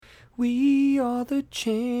We are the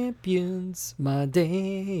champions, my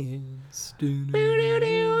dance. And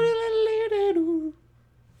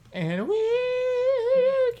we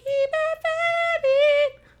keep it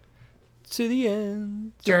fighting To the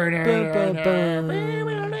end.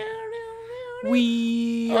 We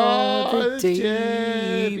We are the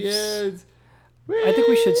Daves. I think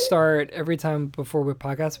we should start every time before we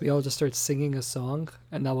podcast, we all just start singing a song,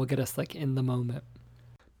 and that will get us like in the moment.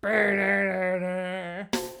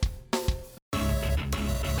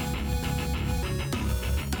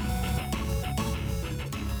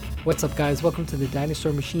 What's up, guys? Welcome to the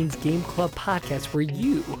Dinosaur Machines Game Club podcast, where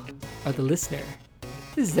you are the listener.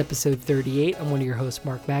 This is episode 38. I'm one of your hosts,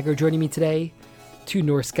 Mark Magger. Joining me today, two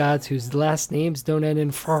Norse gods whose last names don't end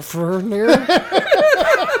in Farfurnir.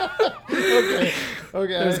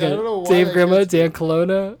 Okay, That was I good. don't know why. Dave Grima, Dan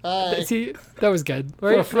Colonna. Hi. See, that was good.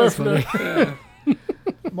 Right? That was funny.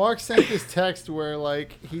 Mark sent this text where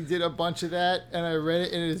like he did a bunch of that, and I read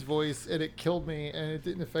it in his voice, and it killed me, and it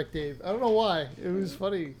didn't affect Dave. I don't know why. It was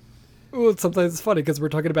funny. Well, sometimes it's funny because we're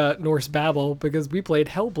talking about Norse Babel because we played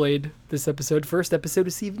Hellblade this episode, first episode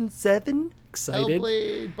of season 7. Excited.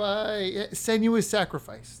 Hellblade by Senua's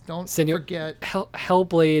Sacrifice. Don't forget.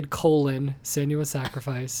 Hellblade : Senua's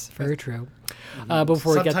Sacrifice. Very true.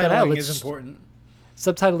 Before we get that out, Subtitling is important.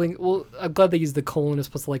 Subtitling. Well, I'm glad they used the colon as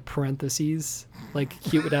opposed to like parentheses, like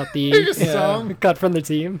cute without the Just a song. cut from the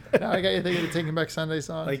team. Now I got you thinking of Taking Back Sunday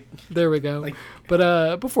song. Like, There we go. Like,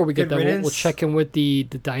 But before we get good that, we'll riddance. check in with the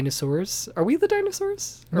dinosaurs. Are we the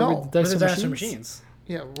dinosaurs? Or No, are we we're what are the dinosaur machines?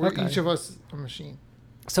 yeah, we're Okay. each of us a machine.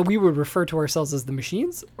 So we would refer to ourselves as the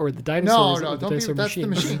machines or the No, dinosaurs? no, or the don't be. dinosaur That's the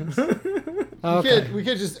machines? machines. Okay. We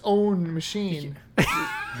can't just own machine.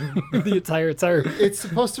 The entire It's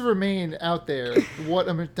supposed to remain out there what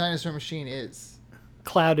a dinosaur machine is.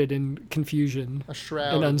 clouded in confusion A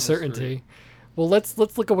shroud and of uncertainty. mystery. Well, let's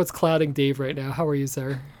look at what's clouding Dave right now. How are you,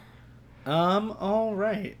 sir? All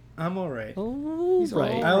right. I'm all right. He's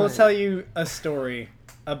Right. I will Alright. tell you a story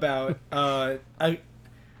about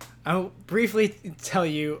I'll briefly tell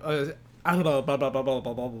you A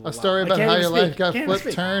story about how your life got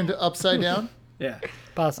flipped, turned upside down. Yeah.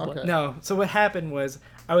 Possible. Okay. No. So what happened was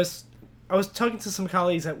I was talking to some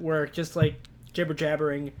colleagues at work, just like jibber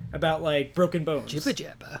jabbering about like broken bones. Jibba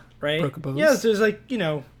jabba. Right? Broken bones. Yeah, so there's like,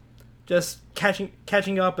 just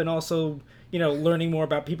catching up and also, learning more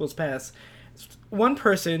about people's past. One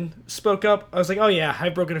person spoke up. I was like, "Oh yeah,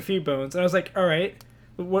 I've broken a few bones." And I was like, "All right,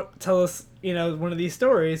 tell us, one of these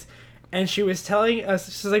stories." And she was telling us,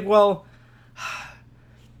 she's like, "Well,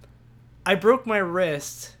 I broke my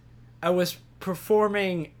wrist. I was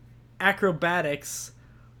performing acrobatics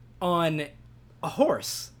on a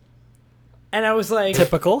horse." And I was like,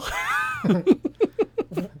 Typical.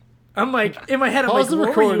 I'm like, in my head, I'm Pause like, the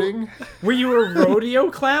 "What were you- recording. Were you a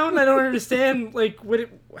rodeo clown? I don't understand. Like,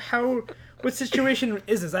 what situation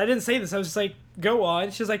is this? I didn't say this. I was just like, go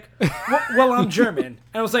on. She's like, well, I'm German. And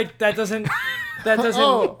I was like, that doesn't.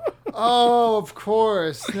 Oh, of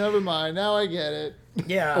course. Never mind. Now I get it.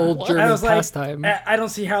 Yeah. Old I German was like, pastime. I don't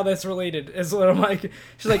see how that's related. Is what I'm like.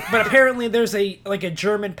 She's like, but apparently there's a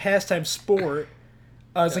German pastime sport.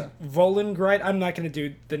 It's like Vollengreit. I'm not gonna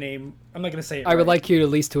do the name. I'm not gonna say it. I would right. like you at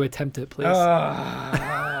least to attempt it, please.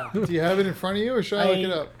 Do you have it in front of you, or should I look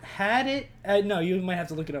it up? Had it. No, you might have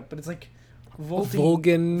to look it up. But it's like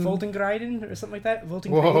Volgen. Voltengreiden or something like that.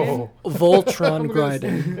 Whoa. Voltron I'm gonna-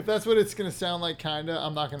 Griden. If that's what it's going to sound like, kinda,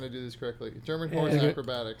 I'm not going to do this correctly. German horse Yeah.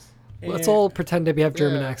 acrobatics. Let's all pretend that we have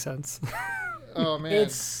German Yeah. accents. Oh, man.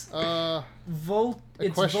 It's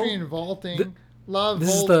Equestrian vaulting. La This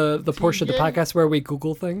is the portion of the Voltige- podcast where we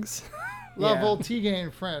Google things. La Yeah. Voltige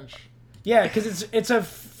in French. Yeah, because it's a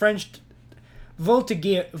French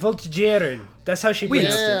voltigeren. That's how she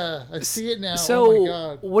pronounced it. Yeah, I see it now. So, Oh, my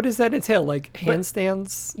God. what does that entail? Like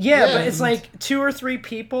handstands? Yeah, Yeah. but it's like 2 or 3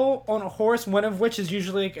 people on a horse, one of which is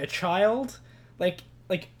usually like a child, like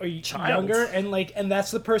a Child? younger, and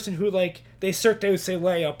that's the person who like they Cirque du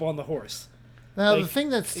Soleil up on the horse. Now, the like, thing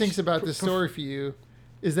that stinks about this story for you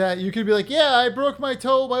is that you could be like, yeah, I broke my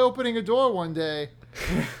toe by opening a door one day.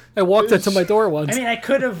 I walked up to my door once. I mean,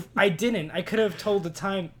 I didn't. I could have told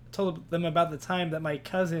them about the time that my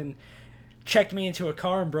cousin checked me into a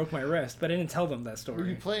car and broke my wrist, but I didn't tell them that Were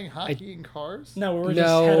you story. playing hockey in cars? No, we were just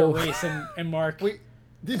had a No. race and Mark. Wait,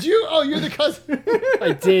 did you? Oh, you're the cousin.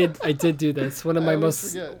 I did do this. One of my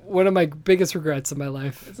always forget. one of my biggest regrets in my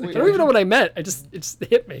life. Wait, I don't even know what I meant. It just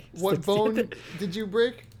hit me. What bone did you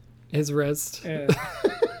break? His wrist. Yeah.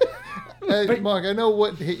 Mark, I know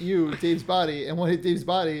what hit you, Dave's body, and what hit Dave's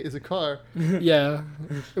body is a car. Yeah,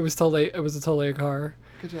 it was totally a car.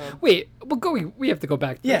 Good job. Wait, we have to go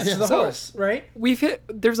back. To Yes, this. the So, horse, right?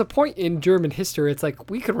 There's a point in German history. It's like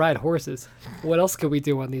we could ride horses. What else could we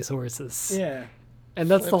do on these horses? Yeah. And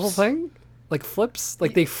that's the whole Flips. thing. Like flips.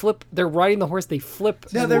 Like they flip. They're riding the horse. They flip.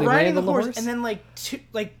 No, and they're then they riding land the on horse, and then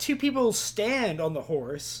two people stand on the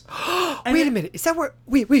horse. Wait a minute. Is that where?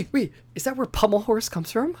 Wait. Is that where pommel horse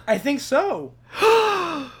comes from? I think so.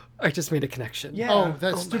 I just made a connection. Yeah. Oh,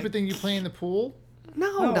 that stupid thing you play in the pool?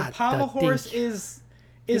 No, No, not pommel that horse thing. is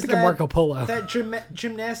Think that of Marco Polo. that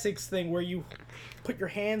gymnastics thing where you put your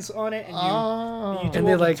hands on it and you Oh. do And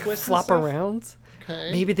they all the like twists and flop stuff. around.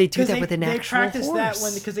 Okay. Maybe they do 'Cause that with an they actual practice horse. that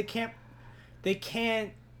when because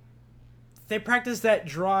they practice that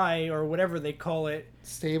dry or whatever they call it.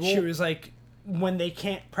 Stable? She was like when they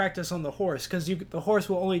can't practice on the horse because the horse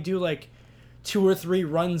will only do like 2 or 3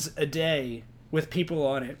 runs a day with people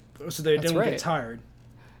on it, so they That's don't right. get tired.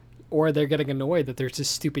 Or they're getting annoyed that there's this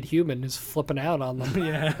stupid human who's flipping out on them.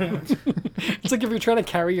 Yeah. It's like if you're trying to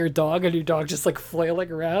carry your dog and your dog just like flailing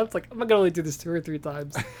around. It's like, I'm gonna only do this 2 or 3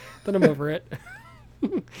 times. Then I'm over it.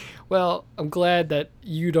 Well, I'm glad that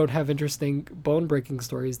you don't have interesting bone breaking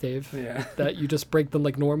stories, Dave. Yeah. That you just break them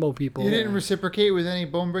like normal people. You didn't reciprocate with any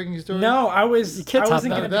bone breaking story? No, I can't top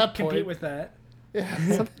wasn't that going at to that compete point. with that.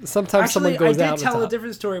 Sometimes someone Actually, goes I out did on tell a top.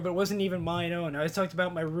 different story, but it wasn't even my own. I was talking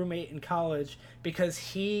about my roommate in college because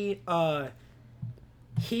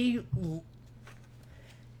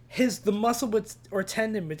the muscle or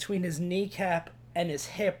tendon between his kneecap and his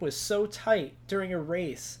hip was so tight during a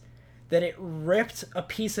race that it ripped a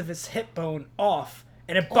piece of his hip bone off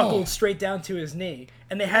and it buckled straight down to his knee,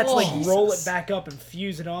 and they had to like roll it Jesus. back up and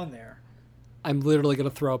fuse it on there. I'm literally gonna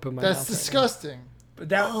throw up in my That's mouth. disgusting. But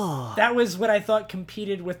that was what I thought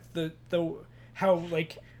competed with the how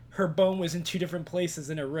like her bone was in 2 different places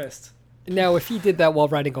in her wrist. Now, if he did that while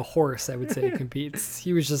riding a horse, I would say it competes.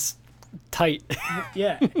 He was just tight.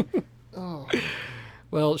 Yeah. Oh.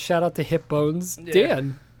 Well, shout out to Hip Bones.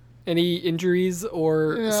 Dan, any injuries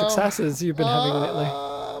or You know, successes you've been having lately?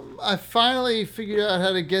 I finally figured out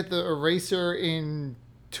how to get the eraser in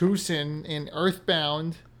Tucson in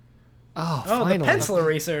Earthbound. Oh, Oh, finally. the pencil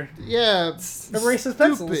eraser. Yeah. Erases stupid,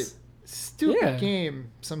 pencils. Stupid Yeah.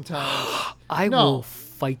 game sometimes. I No. will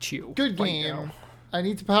fight you. Good right game. now. I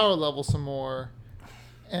need to power level some more.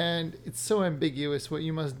 And it's so ambiguous what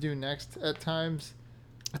you must do next at times.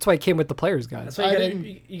 That's why I came with the player's guide. That's why I you didn't-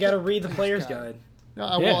 gotta you gotta read the player's guide. No,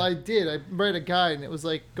 Yeah. well, I did. I read a guide, and it was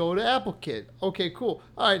like, go to Apple Kit. Okay, cool.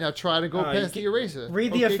 All right, now try to go You past the eraser.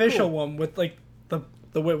 Read the Okay, official cool. one with like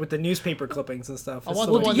with the newspaper clippings and stuff. I It's want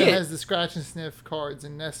so- the one yeah. that has the scratch and sniff cards,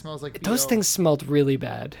 and that smells like Those BO. things smelled really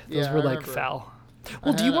bad. Those Yeah, were I like remember. foul.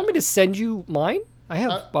 Well, do you had want a- me to send you mine? I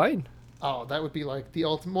have Uh, mine. Oh, that would be like the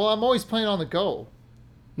ultimate. Well, I'm always playing on the go.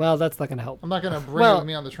 Well, that's not gonna help. I'm not gonna bring Well- it with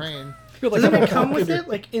me on the train. You're like, Doesn't I'm it a come with computer. it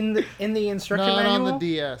like in the instruction Not manual? on the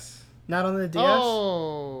DS. Not on the DS.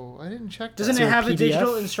 Oh, I didn't check that. Doesn't there it a have a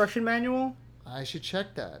digital PDF? instruction manual? I should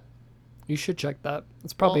check that. You should check that.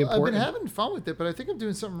 It's probably Well, important. I've been having fun with it, but I think I'm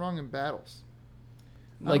doing something wrong in battles.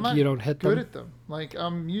 I'm Like not you don't hit good them. at them. Like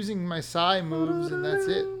I'm using my side moves, and that's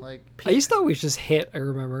it. Like I used to always just hit. I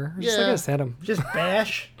remember. Just like Yeah. I just hit him. Just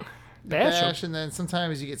bash. Bash 'em. bash, and then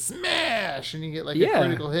sometimes you get smash, and you get like Yeah. a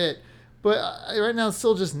critical hit. But right now it's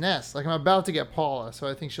still just Ness. Like I'm about to get Paula, so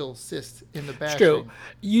I think she'll assist in the It's bashing. true.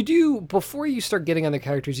 You do before you start getting on the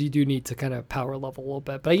characters. You do need to kind of power level a little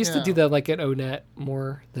bit. But I used to Yeah. do that like at ONET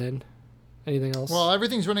more than anything else. Well,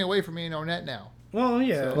 everything's running away from me in Onet now. Well,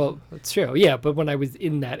 yeah. Well, that's true. Yeah, but when I was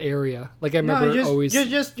in that area, like I no, remember always.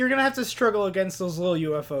 you're gonna have to struggle against those little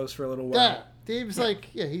UFOs for a little while. Yeah, Dave's like,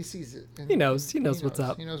 yeah, he sees it. And He knows what's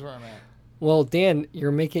up. He knows where I'm at. Well, Dan,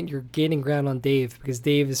 you're gaining ground on Dave because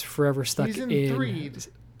Dave is forever stuck He's in in Threed.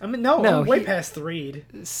 I mean, no, No, I'm way he- past Threed.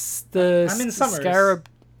 the I'm in Summers. Scarab.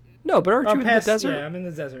 No, but aren't Oh, you in past, the desert? Yeah, I'm in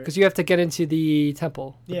the desert. Because you have to get into the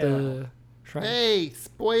temple. with Yeah. The shrine. Hey,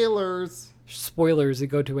 spoilers. Spoilers. You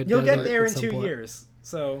go to a You'll desert get there at in some 2 point. years.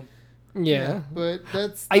 So Yeah. But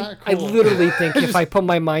that's I, not I cool. literally think if I put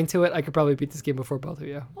my mind to it, I could probably beat this game before both of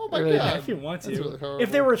you. Oh my I really God. do. if you want to, That's really horrible.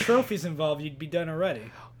 if there were trophies involved, you'd be done already.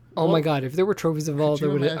 Oh my god! If there were trophies involved,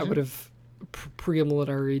 you I imagine? would have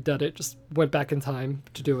preliminary done it. Just went back in time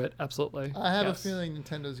to do it. Absolutely. I have Yes. a feeling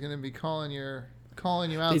Nintendo's going to be calling you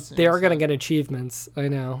out. They, soon, they are so- going to get achievements. I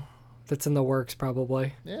know. That's in the works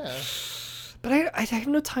probably. Yeah. But I have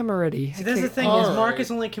no time already. See, I that's the can't- thing All is Mark right.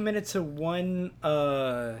 is only committed to one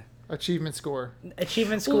Achievement score.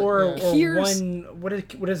 achievement Well, score yeah. or Here's- one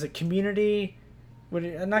what is it community?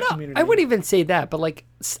 Not No, community. I wouldn't even say that, but like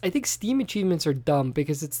I think Steam achievements are dumb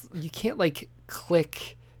because it's you can't like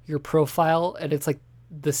click your profile and it's like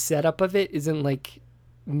the setup of it isn't like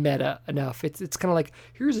meta enough. It's kind of like,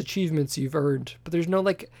 here's achievements you've earned, but there's no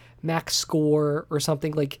like max score or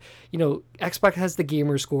something. Like, Xbox has the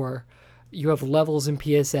gamer score. You have levels in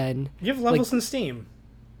PSN. You have levels in Steam.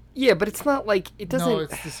 Yeah, but it's not like it doesn't. No,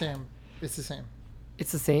 it's the same. It's the same.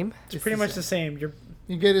 It's the same. It's pretty much the same.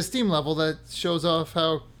 You get a Steam level that shows off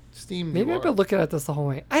how Steam. Maybe you I've are. been looking at this the whole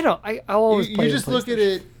way. I don't. I always play. You just look at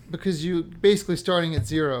it because you basically starting at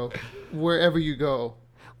 0 wherever you go.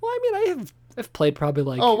 Well, I mean, I've played probably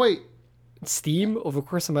like. Oh wait. Steam over the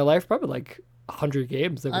course of my life, probably like 100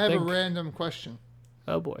 games. I have a random question.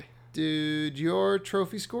 Oh boy. Did your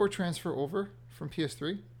trophy score transfer over from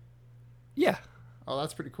PS3? Yeah. Oh,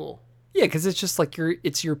 that's pretty cool. Yeah, because it's just like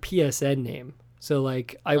it's your PSN name. So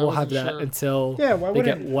like I will have that until they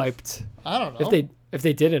get wiped. I don't know. If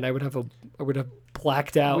they didn't, I would have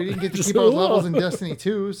blacked out. We didn't get to keep our levels in Destiny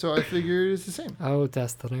 2, so I figured it's the same. Oh,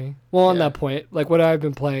 Destiny. Well, on that point, like what I've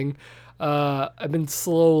been playing, I've been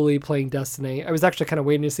slowly playing Destiny. I was actually kind of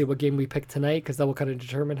waiting to see what game we pick tonight because that will kind of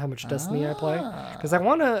determine how much Destiny I play. Because I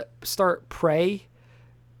want to start Prey.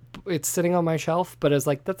 It's sitting on my shelf, but it's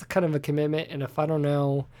like that's kind of a commitment, and if I don't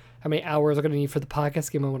know how many hours I'm going to need for the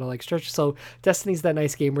podcast game, I want to like stretch. So Destiny's that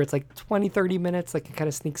nice game where it's like 20, 30 minutes. I can kind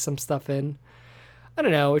of sneak some stuff in. I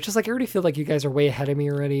don't know. It's just like I already feel like you guys are way ahead of me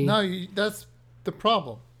already. No, that's the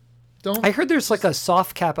problem. I heard there's like a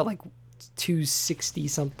soft cap at like 260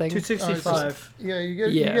 something. 265. Yeah, you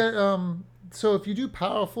get so if you do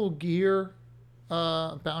powerful gear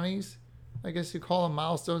bounties, I guess you call them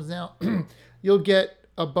milestones now, you'll get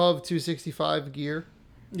above 265 gear.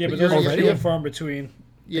 Yeah, but those are few and far in between.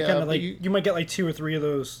 Yeah, kind of like you might get like 2 or 3 of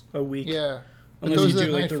those a week. Yeah, unless those you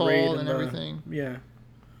do like the raid and everything. Yeah.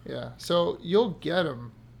 Yeah, so you'll get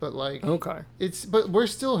them, but like okay, but we're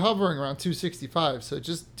still hovering around 265. So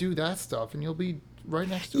just do that stuff, and you'll be right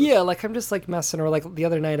next to us. Yeah, like I'm just like messing around. Like the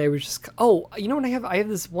other night, I was just what I have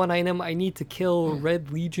this one item. I need to kill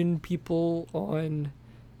Red Legion people on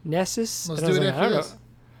Nessus. Let's do it after this.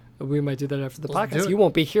 We might do that after the podcast. You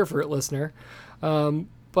won't be here for it, listener.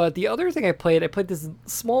 But the other thing I played this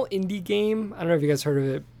small indie game. I don't know if you guys heard of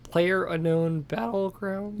it. PlayerUnknown's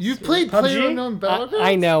Battlegrounds. You've played PlayerUnknown's Battlegrounds?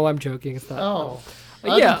 I know, I'm joking. It's not. Oh.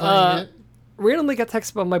 Yeah. Randomly got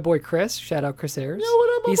texted by my boy Chris. Shout out Chris Ayers. Yo,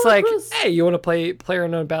 what up, He's like, Chris? Hey, you want to play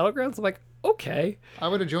PlayerUnknown's Battlegrounds? I'm like, okay. I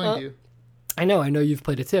would have joined you. I know you've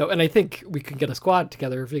played it too. And I think we could get a squad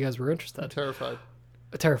together if you guys were interested. I'm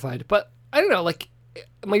terrified. But I don't know, like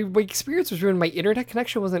my experience was ruined. My internet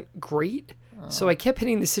connection wasn't great. So I kept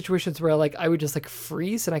hitting these situations where like I would just like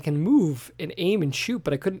freeze and I can move and aim and shoot,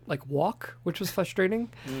 but I couldn't like walk, which was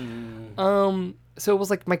frustrating. So it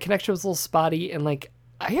was like my connection was a little spotty, and like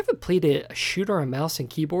I haven't played a shooter on mouse and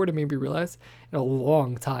keyboard, it made me realize, in a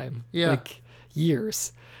long time. Yeah. Like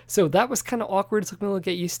years. So that was kind of awkward. It took me a little to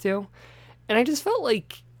get used to. And I just felt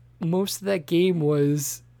like most of that game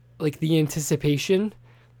was like the anticipation.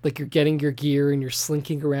 Like you're getting your gear and you're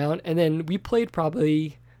slinking around. And then we played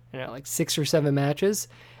probably, like 6 or 7 matches.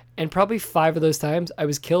 And probably 5 of those times I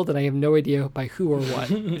was killed and I have no idea by who or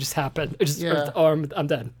what. It just happened. It just, I'm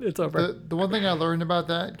done. It's over. The one thing I learned about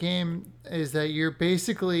that game is that you're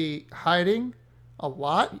basically hiding a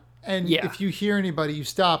lot. And if you hear anybody, you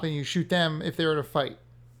stop and you shoot them if they're in a fight.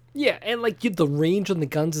 Yeah, and like the range on the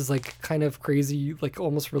guns is like kind of crazy, like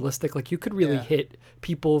almost realistic. Like you could really hit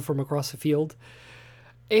people from across the field.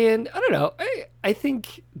 And I don't know, I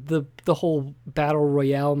think the whole battle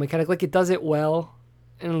royale mechanic, like it does it well,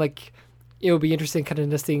 and like it would be interesting kind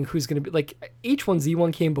of seeing who's going to be like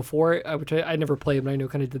H1Z1 came before, which I never played, but I know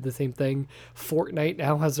kind of did the same thing. Fortnite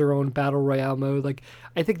now has their own battle royale mode. Like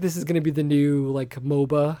I think this is going to be the new like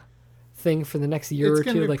MOBA thing for the next year or two.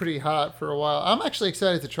 It's going to be pretty hot for a while. I'm actually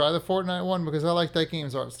excited to try the Fortnite one because I like that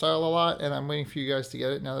game's art style a lot, and I'm waiting for you guys to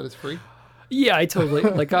get it now that it's free. Yeah, I totally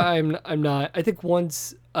like. I'm not. I think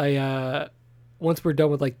once we're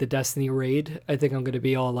done with like the Destiny raid, I think I'm going to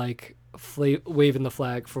be all like waving the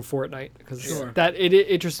flag for Fortnite because that it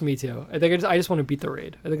interests me too. I think I just want to beat the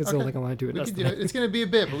raid. I think it's the only thing I want to do. We could do it. It's going to be a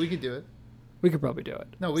bit, but we could do it. We could probably do it.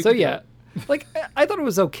 No, we. So yeah, like I thought it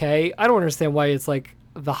was okay. I don't understand why it's like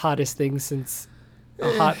the hottest thing since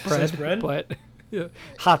hot bread, but yeah,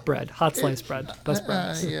 hot sliced bread, best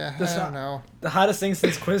bread. Yeah, I don't know. The hottest thing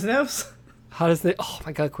since Quiznos. Hottest thing. Oh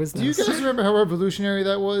my god, Quiznos. Do you guys remember how revolutionary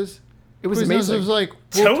that was? It was Quiznos amazing. was like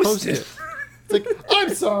toasted. It's like,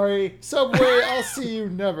 I'm sorry, Subway, I'll see you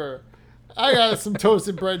never. I got some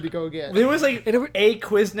toasted bread to go get. There was like a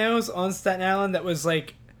Quiznos on Staten Island that was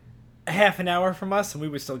like half an hour from us, and we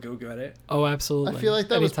would still go get it. Oh, absolutely. I feel like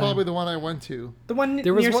that was probably the one I went to. The one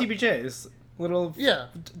near CBJ's, little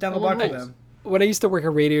down the block from them. when I used to work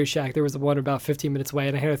at Radio Shack, there was one about 15 minutes away,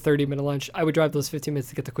 and I had a 30-minute lunch. I would drive those 15 minutes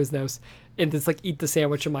to get to Quiznos and just like eat the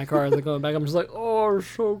sandwich in my car as I'm going back. I'm just like, oh, it's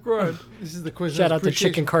so good. This is the Quiznos Shout out to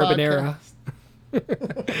Chicken Carbonara.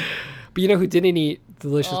 But you know who didn't eat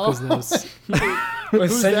delicious Quiznos? Was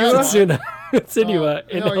Who's Senua? that? Sinua.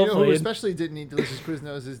 And no, you know who hopefully especially didn't eat delicious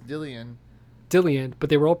Quiznos is Dillian. Dillian, but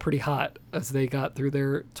they were all pretty hot as they got through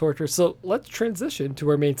their torture. So let's transition to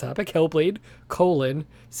our main topic: Hellblade: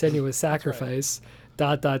 Senua's Sacrifice. ...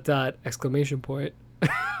 Exclamation point.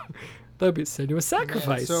 That'd be Senua's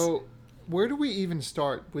Sacrifice. Yeah, so where do we even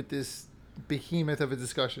start with this behemoth of a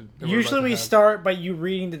discussion? that we're Usually about to we have? start by you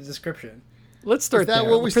reading the description. Let's start Is that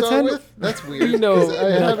there. what we start Pretend with? That's weird. You know 'cause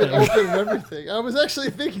I haven't nothing. opened everything. I was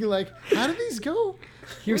actually thinking, like, how did these go?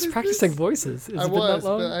 He was What is practicing this? voices. Has I it been that was,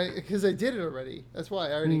 long? but because I did it already. That's why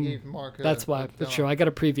I already gave Mark. That's why. a That's demo. true. I got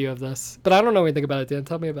a preview of this, but I don't know anything about it. Dan,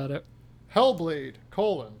 tell me about it. Hellblade: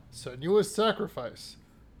 Senua's Sacrifice.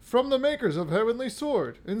 From the makers of Heavenly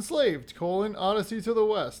Sword, Enslaved: Odyssey to the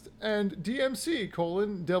West, and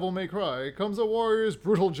DMC: Devil May Cry comes a warrior's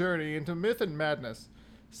brutal journey into myth and madness.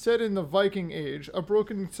 Set in the Viking Age, a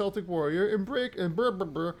broken Celtic warrior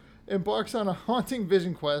embarks on a haunting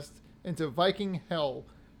vision quest into Viking hell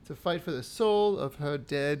to fight for the soul of her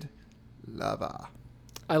dead lover.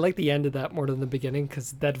 I like the end of that more than the beginning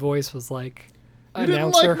because that voice was like You an didn't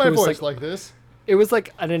announcer like my who was voice like this. it was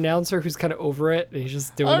like an announcer who's kind of over it and he's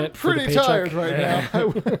just doing I'm it for the pretty paycheck. tired right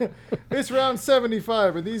now. It's round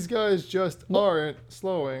 75, and these guys just aren't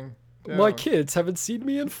slowing down. My kids haven't seen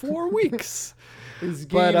me in 4 weeks. His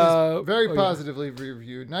game But, is very oh, yeah. positively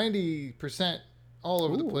reviewed. 90% all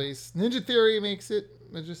over the Ooh. place. Ninja Theory makes it.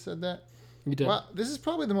 I just said that. You did. Wow, this is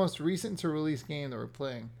probably the most recent to release game that we're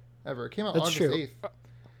playing ever. It came out That's August true. 8th.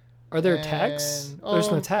 Are there tags?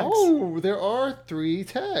 There's no tags. Oh, there are 3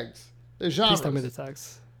 tags. There's genres. Please tell me the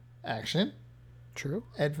tags. Action, True.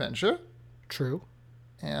 adventure, True.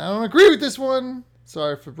 and I don't agree with this one.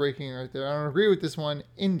 Sorry for breaking right there. I don't agree with this one.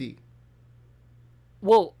 Indie.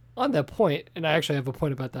 Well, on that point, and I actually have a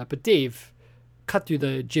point about that, but Dave, cut through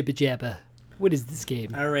the jibba jabba. What is this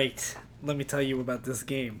game? All right, let me tell you about this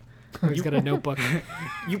game. He's got a notebook.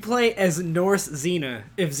 You play as Norse Xena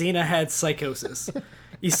if Xena had psychosis.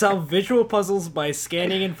 You solve visual puzzles by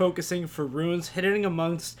scanning and focusing for runes hidden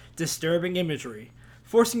amongst disturbing imagery,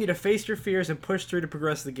 forcing you to face your fears and push through to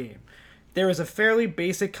progress the game. There is a fairly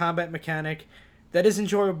basic combat mechanic that is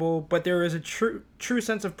enjoyable, but there is a true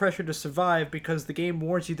sense of pressure to survive because the game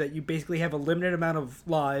warns you that you basically have a limited amount of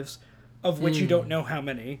lives, of which you don't know how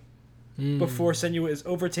many, before Senua is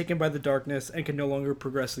overtaken by the darkness and can no longer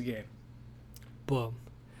progress the game. Boom.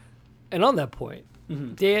 And on that point,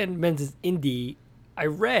 Dan Menzies Indie, I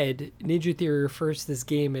read Ninja Theory refers to this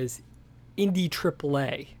game as Indie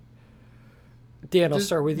AAA. Dan, I'll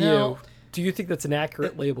start with you. Do you think that's an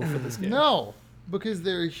accurate label for this game? No, because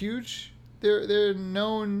they're huge. They're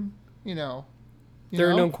known,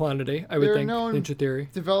 They're a known quantity, I would They're think, known Ninja Theory.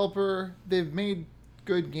 developer. They've made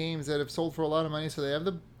good games that have sold for a lot of money, so they have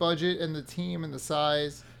the budget and the team and the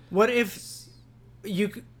size. What if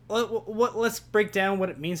you? Let's break down what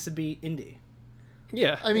it means to be indie.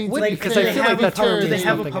 Yeah. I mean, What- to be because fair, I feel like to that be term fair, Do they means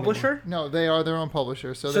have a nothing publisher? No, they are their own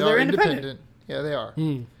publisher, so they're are independent. Yeah, they are.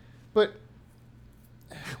 anymore. But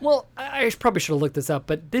Well, I probably should have looked this up,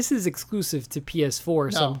 but this is exclusive to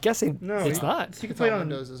PS4, so No. I'm guessing No, it's not. You can it's play it on on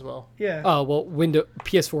Windows as well. Yeah. Oh, well,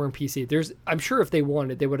 PS4 and PC. I'm sure if they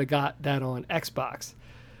wanted, they would have got that on Xbox.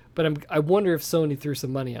 But I wonder if Sony threw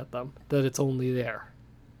some money at them, that it's only there.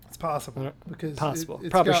 It's possible because Possible. It's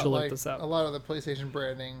Probably got, should look like, this up. A lot of the PlayStation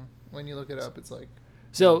branding, when you look it up, it's like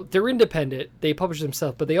So they're independent. They publish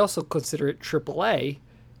themselves, but they also consider it AAA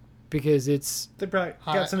because it's They probably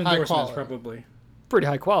High- got some high endorsements, quality. probably. pretty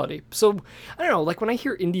high quality. So I don't know, like when I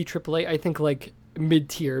hear indie AAA, I think like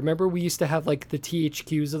mid-tier. Remember we used to have like the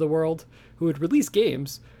THQs of the world who would release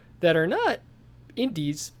games that are not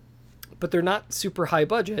indies, but they're not super high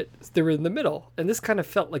budget. They're in the middle. And this kind of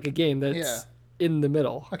felt like a game that's in the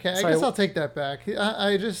middle. okay. So I guess I'll take that back.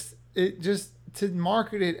 I just to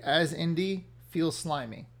market it as indie feels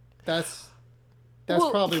slimy. That's Well,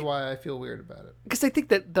 probably why I feel weird about it. because I think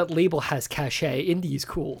that label has cachet. Indie's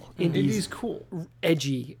cool. Indie's cool.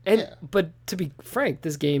 Edgy. And Yeah. but to be frank,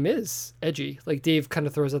 this game is edgy. Like Dave kind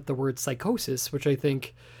of throws out the word psychosis, which I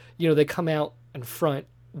think, they come out in front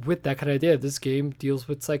with that kind of idea. This game deals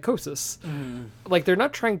with psychosis. Like they're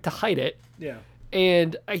not trying to hide it. Yeah.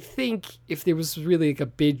 And I think if there was really like a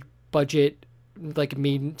big budget, like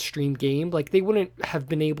mainstream game, like they wouldn't have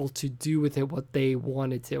been able to do with it what they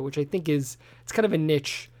wanted to, which I think it's kind of a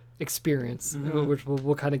niche experience, which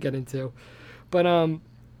we'll kind of get into. But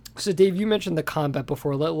So, Dave, you mentioned the combat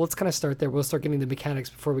before. Let's kind of start there. We'll start getting the mechanics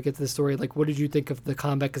before we get to the story. Like, what did you think of the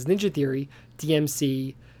combat? Because Ninja Theory,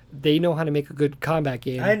 DMC, they know how to make a good combat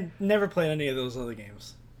game. I never played any of those other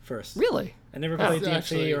games first. Really? I never played DMC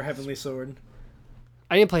actually- or Heavenly Sword.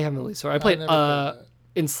 I didn't play Heavenly Sword. I played never played that.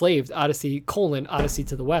 Enslaved, Odyssey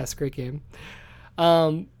to the West. Great game.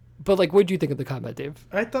 But, like, what did you think of the combat, Dave?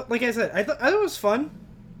 I thought, like I said, I thought it was fun.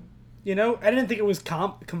 You know, I didn't think it was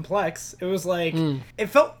complex. It was like it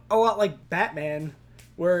felt a lot like Batman,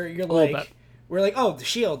 where you're little like, bit. we're like, oh, the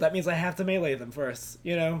shield. That means I have to melee them first.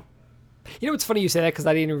 You know. You know, it's funny you say that because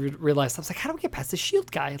I didn't even realize. I was like, how do we get past the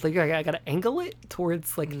shield guy? Like, I got to angle it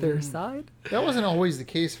towards, like, their side? That wasn't always the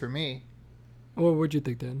case for me. What would you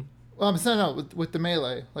think, Dan? Well, I'm saying no, with the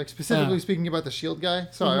melee, like specifically speaking about the shield guy.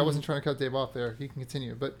 Sorry, I wasn't trying to cut Dave off there. You can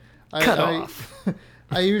continue, but Cut off.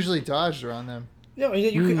 I usually dodged around them. No,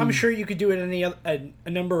 I'm sure you could do it any a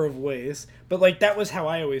number of ways, but like that was how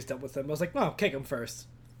I always dealt with them. I was like, "No, kick them first.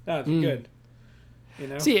 That'd be good." You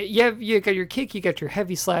know. So you got your kick, you got your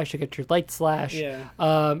heavy slash, you got your light slash.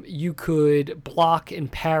 Yeah. You could block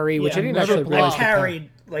and parry, which I didn't never actually realize. I parried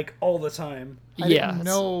like all the time. I didn't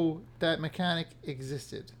know that mechanic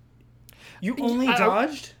existed. You only I-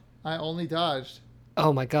 dodged? I only dodged.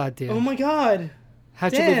 Oh my god, Dan! Oh my god!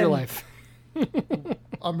 How'd you live your Dan. life?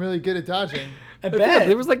 I'm really good at dodging. I Yeah, bet.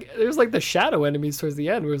 there was like the shadow enemies towards the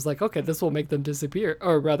end, where it was like, okay, this will make them disappear,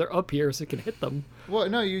 or rather appear, so you can hit them. What?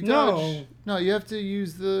 No, you No. dodge. No, you have to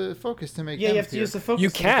use the focus to make Yeah, them you have to appear. use the focus. You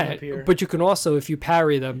to make them can, appear. but you can also, if you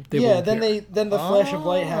parry them, they yeah, won't then appear. then the flash of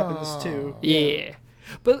light happens too. Yeah.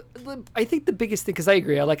 But I think the biggest thing, because I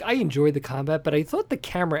agree, I enjoyed the combat, but I thought the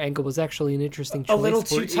camera angle was actually an interesting choice. A little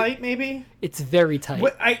where too tight, maybe. It's very tight.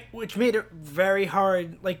 Which made it very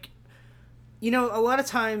hard. Like, you know, a lot of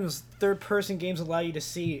times third-person games allow you to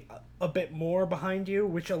see a bit more behind you,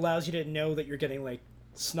 which allows you to know that you're getting like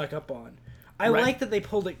snuck up on. I Right. like that they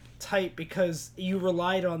pulled it tight because you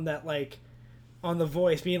relied on that, like, on the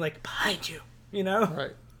voice being like behind you. You know?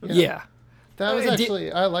 Right. Yeah. That was It did-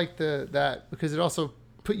 actually I liked that because it also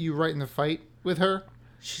put you right in the fight with her.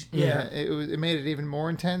 Yeah. It made it even more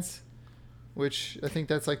intense, which I think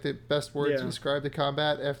that's like the best word to Yeah. describe the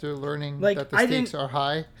combat after learning Like, that the I stakes didn't- are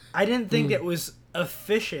high. I didn't think it was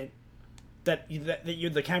efficient that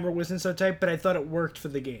the camera wasn't so tight, but I thought it worked for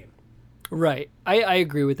the game. Right. I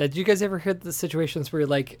agree with that. Do you guys ever hear the situations where,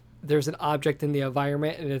 like, there's an object in the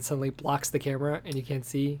environment and it suddenly blocks the camera and you can't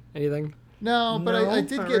see anything? No, but No, I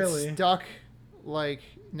did not get really. stuck like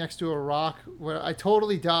next to a rock where I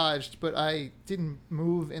totally dodged, but I didn't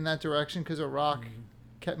move in that direction because a rock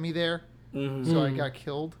kept me there, so I got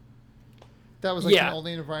killed. That was like Yeah. the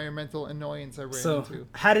only environmental annoyance I ran So into.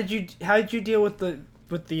 how did you deal with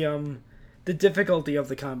the difficulty of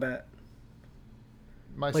the combat?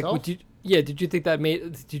 Like, Myself, did you think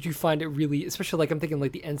did you find it really, especially, like, I'm thinking,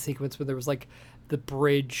 like, the end sequence where there was, like, the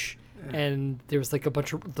bridge and there was, like, a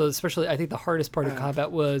bunch of, especially, I think the hardest part of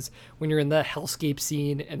combat was when you're in the hellscape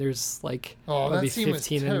scene and there's, like, oh, maybe that scene was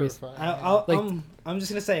 15 enemies. terrifying. Like- I'm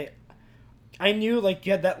just gonna say, I knew like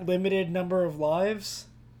you had that limited number of lives,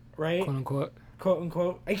 right? Quote unquote. Quote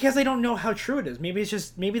unquote. I guess I don't know how true it is. Maybe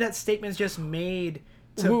that statement's just made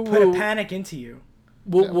to Whoa, put whoa. a panic into you.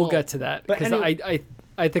 We'll well, get to that but because anyway-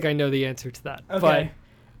 I think I know the answer to that. Okay.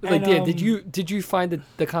 But like, And, Dan, did you find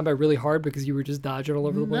the combat really hard because you were just dodging all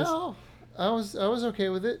over the place? No, I was okay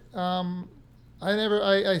with it.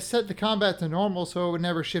 I set the combat to normal so it would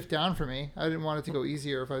never shift down for me. I didn't want it to go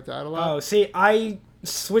easier if I died a lot. Oh, see, I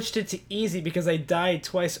switched it to easy because I died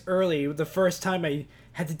twice early. The first time I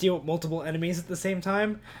had to deal with multiple enemies at the same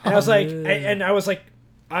time, and I was like,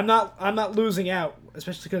 I'm not losing out,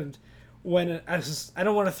 especially because when I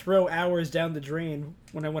don't want to throw hours down the drain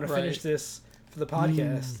when I want to finish Right. this for the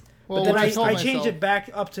podcast. Well, But then what I told changed myself- it back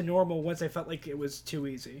up to normal once I felt like it was too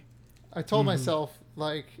easy. I told myself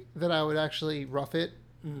like that I would actually rough it,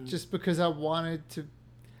 just because I wanted to.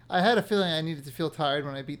 I had a feeling I needed to feel tired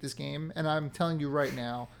when I beat this game, and I'm telling you right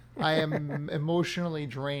now, I am emotionally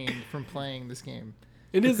drained from playing this game.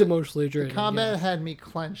 It is emotionally draining. Combat yes. had me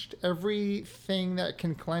clenched. Everything that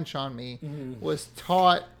can clench on me was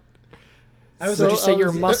taut. So you say I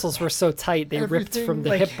your was- muscles were so tight they ripped everything, from the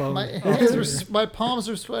like, hip bone. My hands were, my palms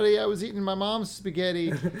were sweaty. I was eating my mom's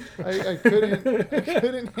spaghetti. I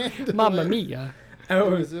couldn't handle Mamma it. mia. It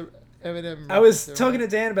was a Eminem. I was reference talking there.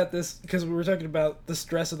 to Dan about this because we were talking about the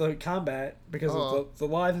stress of the combat because Oh. of the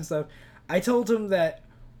lives and stuff. I told him that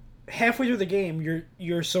halfway through the game,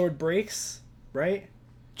 your sword breaks, right?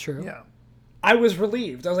 True. Yeah. I was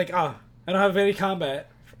relieved. I was like, I don't have any combat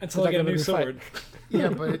until It's I not get a gonna new be a fight. sword. Yeah,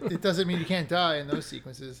 but it doesn't mean you can't die in those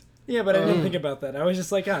sequences. Yeah, but I didn't think about that. I was just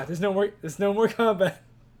like, there's no more combat.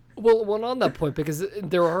 Well, on that point, because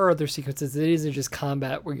there are other sequences. It isn't just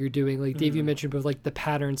combat where you're doing, like Dave, you mentioned, but like the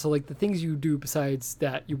pattern. So like the things you do besides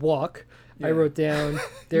that, you walk. I Yeah. wrote down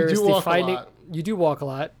there's do the walk a finding. lot. You do walk a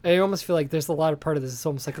lot. I almost feel like there's a lot of part of this. It's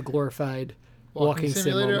almost like a glorified walking sim.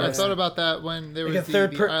 simulator. I almost. thought about that when there Like was a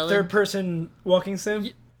the island. third person walking sim.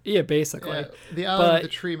 Yeah, basically. Yeah, the island But- with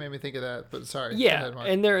the tree made me think of that. But sorry. Go Yeah, ahead, Mark.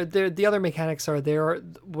 and the other mechanics are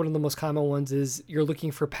one of the most common ones is you're looking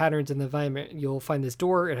for patterns in the environment. You'll find this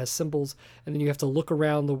door, it has symbols, and then you have to look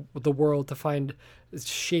around the world to find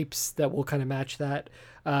shapes that will kind of match that.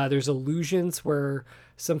 There's illusions where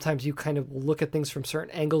sometimes you kind of look at things from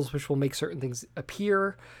certain angles, which will make certain things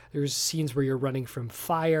appear. There's scenes where you're running from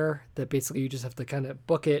fire that basically you just have to kind of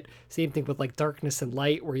book it. Same thing with like darkness and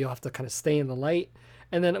light, where you'll have to kind of stay in the light.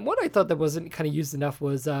 And then what I thought that wasn't kind of used enough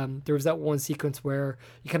was there was that one sequence where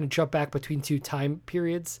you kind of jump back between two time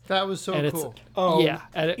periods. That was so And it's- cool. Oh, Yeah,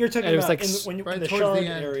 and you're talking and it was about like when you're right in the towards the shard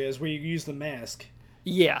end. areas where you use the mask.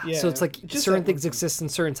 Yeah, so it's Yeah, like just certain that things one. exist in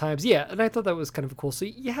certain times. Yeah, and I thought that was kind of cool. So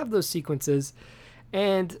you have those sequences,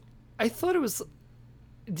 and I thought it was.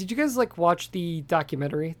 Did you guys like watch the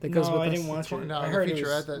documentary that goes No, with I this? didn't watch it. No, I the heard it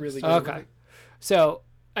featurette was that- really good. Okay, so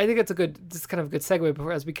I think it's this is kind of a good segue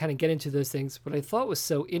before as we kind of get into those things. What I thought was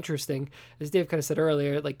so interesting, as Dave kind of said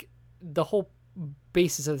earlier, like the whole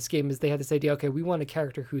basis of this game is they had this idea. Okay, we want a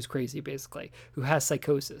character who's crazy, basically, who has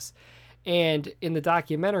psychosis. And in the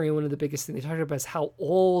documentary, one of the biggest things they talked about is how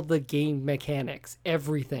all the game mechanics,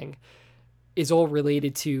 everything, is all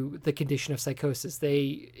related to the condition of psychosis.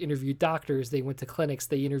 They interviewed doctors, they went to clinics,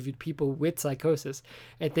 they interviewed people with psychosis,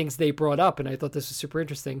 and things they brought up. And I thought this was super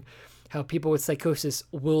interesting how people with psychosis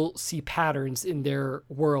will see patterns in their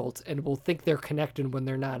world and will think they're connected when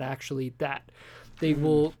they're not actually that. They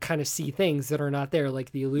will kind of see things that are not there,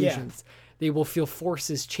 like the illusions. They will feel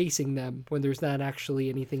forces chasing them when there's not actually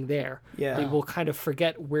anything there. Yeah. They will kind of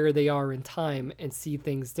forget where they are in time and see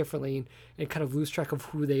things differently and kind of lose track of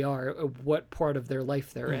who they are, of what part of their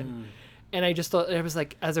life they're in. And I just thought, I was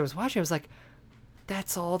like, as I was watching, I was like,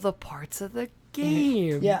 that's all the parts of the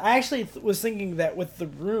game. Yeah, I actually was thinking that with the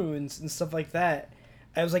runes and stuff like that,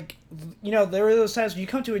 I was like, you know, there are those times when you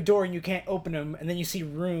come to a door and you can't open them, and then you see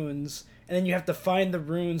runes, and then you have to find the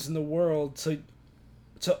runes in the world to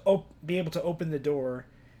be able to open the door,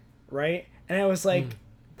 right? And I was like,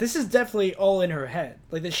 this is definitely all in her head.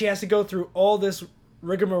 Like, that she has to go through all this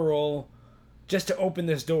rigmarole just to open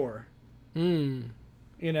this door.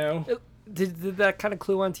 You know? Did that kind of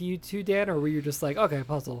clue onto you too, Dan, or were you just like, okay,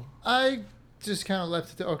 puzzle? I just kind of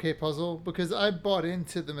left it to okay puzzle because I bought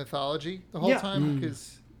into the mythology the whole Yeah. time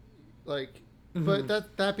because like but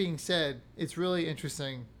that being said, it's really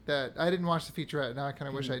interesting that I didn't watch the featurette. Now I kind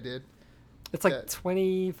of wish I did. It's like Yeah.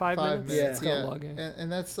 25 5 minutes. Yeah. It's got a long game.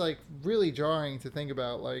 and that's like really jarring to think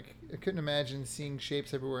about. Like I couldn't imagine seeing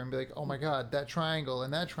shapes everywhere and be like, oh my god, that triangle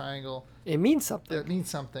and that triangle, It means something. that means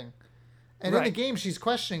something. And in the Right. game, she's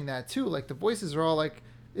questioning that too. Like the voices are all like,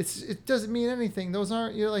 it doesn't mean anything. Those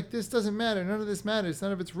aren't, you're like, this doesn't matter. None of this matters.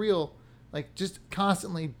 None of it's real. Like just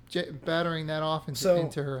constantly battering that off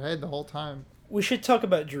into her head the whole time. We should talk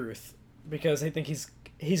about Druth, because I think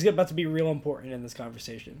he's about to be real important in this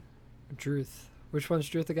conversation. Druth. Which one's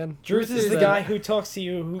Druth again? Druth is the guy who talks to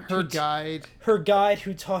you, Her guide her guide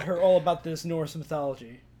who taught her all about this Norse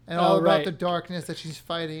mythology. and all about right. the darkness that she's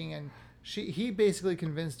fighting, and he basically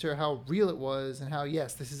convinced her how real it was and how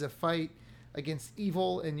yes, this is a fight against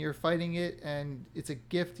evil and you're fighting it and it's a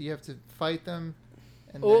gift. You have to fight them,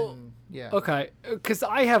 and then yeah. Okay, because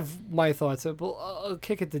I have my thoughts. But I'll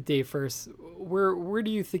kick it to Dave first. Where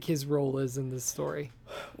do you think his role is in this story?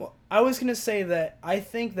 Well, I was going to say that I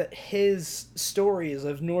think that his stories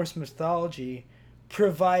of Norse mythology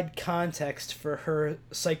provide context for her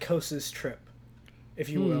psychosis trip, if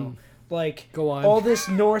you will. Like, Go on. all this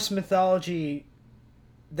Norse mythology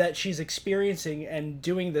that she's experiencing and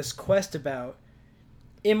doing this quest about,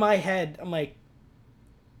 in my head, I'm like,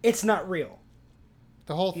 it's not real.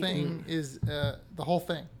 The whole thing is the whole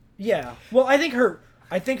thing. Yeah. Well, I think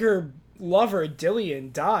her lover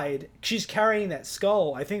Dillian died. She's carrying that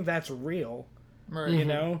skull. I think that's real. Right. You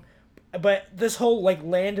know? But this whole like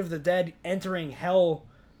land of the dead entering hell,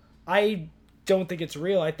 I don't think it's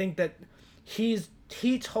real. I think that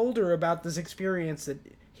he told her about this experience that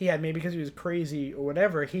he had, maybe because he was crazy or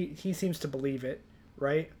whatever. He seems to believe it,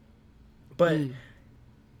 right? But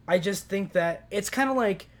I just think that it's kind of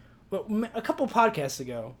like, well, a couple podcasts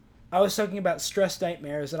ago, I was talking about stress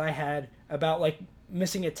nightmares that I had about like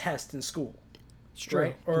missing a test in school. It's true.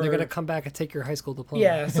 Right, And they're or- gonna come back and take your high school diploma.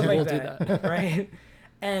 Yeah, something we'll like do that, right?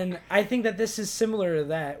 And I think that this is similar to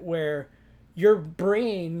that, where your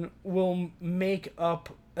brain will make up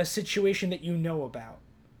a situation that you know about,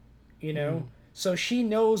 you know? So she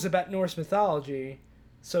knows about Norse mythology.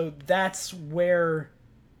 So that's where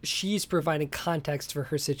she's providing context for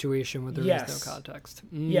her situation when there is no context.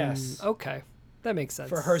 Yes. Okay. That makes sense.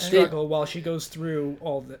 For her struggle while she goes through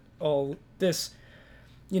all this,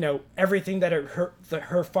 you know, everything that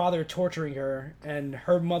her father torturing her and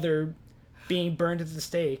her mother being burned at the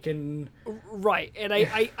stake and right. And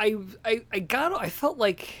I felt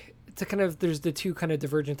like to kind of there's the two kind of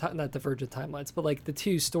not divergent timelines, but like the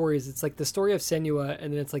two stories. It's like the story of Senua,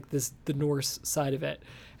 and then it's like the Norse side of it,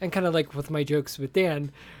 and kind of like with my jokes with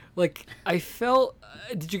Dan. Like, I felt...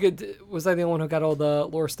 Was I the only one who got all the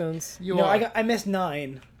lore stones? I missed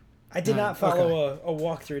 9. I did not follow a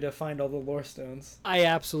walkthrough to find all the lore stones. I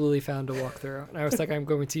absolutely found a walkthrough. And I was like, I'm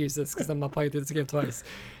going to use this because I'm not playing through this again twice.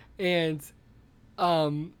 And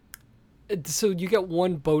so you get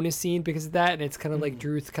one bonus scene because of that, and it's kind of like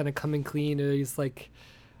Druth kind of coming clean, and he's like...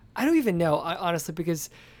 I don't even know, honestly, because...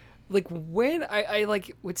 Like, when I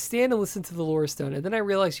like would stand and listen to the lore stone, and then I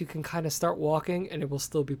realized you can kind of start walking and it will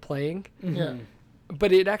still be playing. Yeah.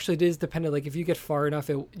 But it actually is dependent. Like, if you get far enough,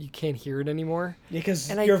 you can't hear it anymore. Because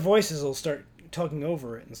your voices will start talking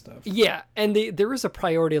over it and stuff. Yeah, and there is a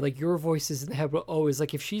priority. Like, your voices in the head will always,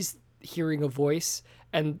 like, if she's hearing a voice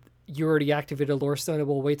and you already activated a lore stone, it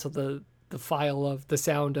will wait till the file of the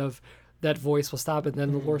sound of that voice will stop, and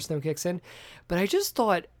then the lore stone kicks in. But I just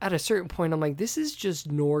thought at a certain point, I'm like, this is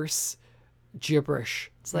just Norse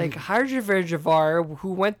gibberish. It's like Harjavar,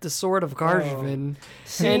 who went the sword of Garjvin.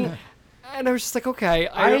 And I was just like, okay,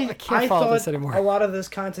 I can't follow this anymore. A lot of this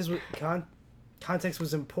context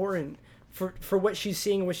was important for what she's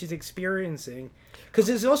seeing and what she's experiencing. Because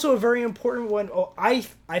there's also a very important one. Oh, I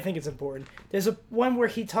think it's important. There's a one where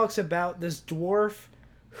he talks about this dwarf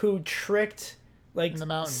who tricked... like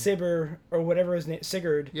Sibir or whatever his name,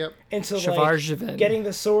 Sigurd, into like getting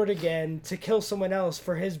the sword again to kill someone else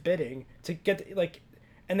for his bidding to get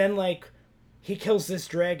and then like he kills this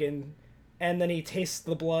dragon, and then he tastes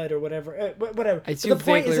the blood or whatever. Whatever. But the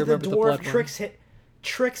point is that the dwarf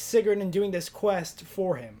tricks Sigurd in doing this quest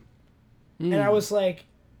for him, and I was like,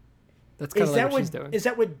 that's kind of like what she's doing. Is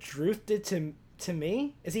that what Druth did to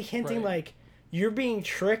me? Is he hinting like you're being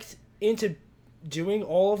tricked into doing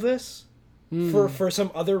all of this? For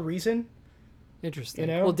some other reason. Interesting.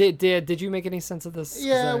 You know? Well, did you make any sense of this?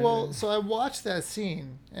 Yeah, so I watched that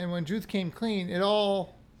scene, and when Druth came clean, it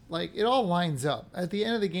all lines up. At the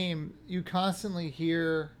end of the game, you constantly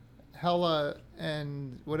hear Hela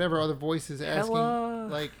and whatever other voices asking,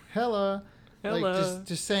 like, Hela, like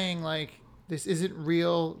just saying like, this isn't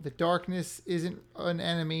real. The darkness isn't an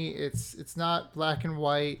enemy. It's not black and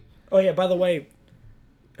white. Oh yeah, by the way,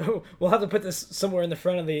 we'll have to put this somewhere in the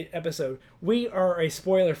front of the episode. We are a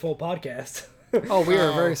spoiler-full podcast. Oh, we are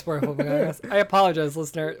a very spoilerful podcast. I apologize,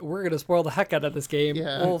 listener. We're going to spoil the heck out of this game.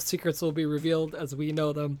 Yeah. All secrets will be revealed as we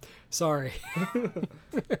know them. Sorry.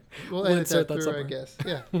 We'll edit that through, I guess.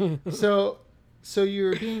 Yeah. So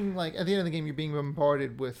you're being, like, at the end of the game, you're being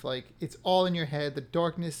bombarded with, like, it's all in your head. The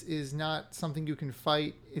darkness is not something you can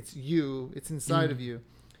fight. It's you. It's inside of you.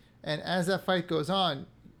 And as that fight goes on,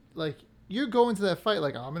 like... you're going to that fight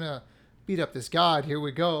like, oh, I'm going to beat up this god. Here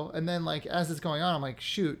we go. And then, like, as it's going on, I'm like,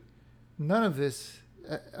 shoot, none of this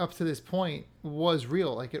up to this point was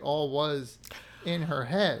real. Like, it all was in her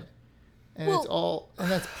head. And and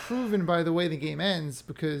that's proven by the way the game ends,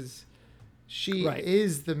 because she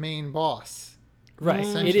is the main boss. Right.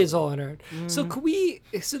 It is all in her. So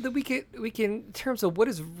that we can, in terms of what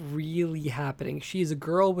is really happening, she is a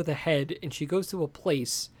girl with a head, and she goes to a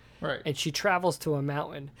place. Right. And she travels to a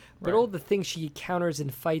mountain. But all the things she encounters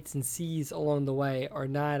and fights and sees along the way are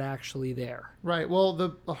not actually there. Right. Well,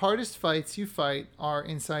 the hardest fights you fight are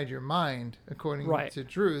inside your mind, according to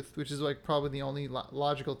Druth, which is like probably the only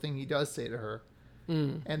logical thing he does say to her.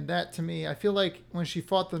 And that, to me, I feel like when she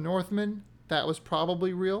fought the Northmen, that was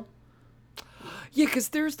probably real. Yeah, because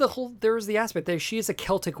there's the aspect there. She is a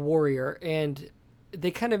Celtic warrior, and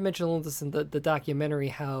they kind of mentioned a little this in the documentary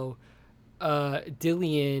how...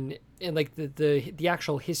 Dillion and like the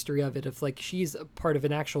actual history of it, of like she's a part of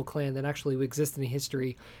an actual clan that actually exists in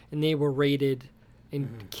history, and they were raided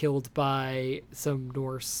and killed by some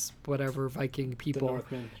Norse whatever Viking people.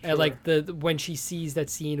 And like when she sees that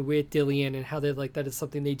scene with Dillion and how they like that is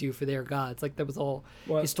something they do for their gods, like that was all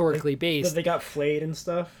historically based. They got flayed and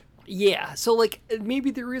stuff. Yeah, so like maybe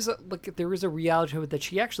there is a reality to it that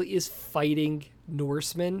she actually is fighting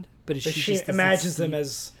Norsemen, but she just imagines them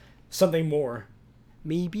as something more.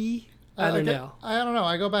 Maybe I don't know. I don't know.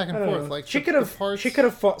 I go back and forth. Like she could have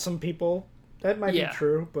fought some people. That might be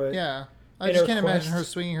true, but I just can't imagine her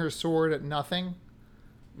swinging her sword at nothing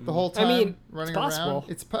the whole time. I mean, running it's possible.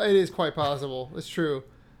 around. It is quite possible. It's true.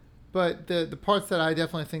 But the parts that I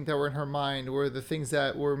definitely think that were in her mind were the things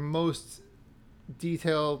that were most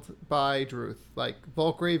detailed by Druth, like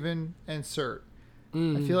Volkraven and Cert.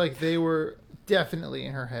 I feel like they were definitely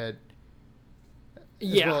in her head.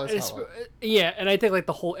 Yeah, well as Hela. yeah, and I think like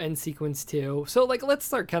the whole end sequence too. So like, let's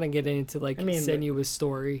start kind of getting into like Senua's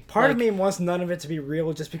story. Part of Like, me wants none of it to be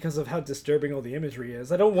real just because of how disturbing all the imagery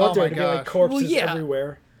is. I don't want Oh there my to be like gosh. corpses Well, yeah.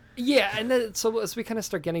 everywhere. Yeah, and then so as we kind of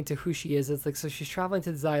start getting to who she is, it's like so she's traveling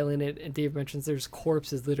to this island, and Dave mentions there's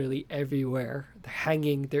corpses literally everywhere. They're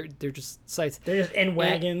hanging. They're just sites. They're just in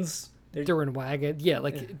wagons. They're in wagon. Yeah,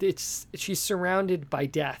 like it's she's surrounded by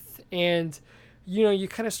death, and you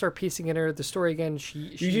kind of start piecing in her the story again.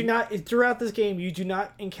 You do not throughout this game. You do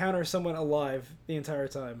not encounter someone alive the entire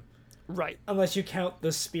time, right. unless you count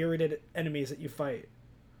the spirited enemies that you fight.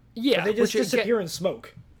 Yeah, They just which disappear in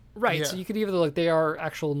smoke. Right, Yeah. so you could either look they are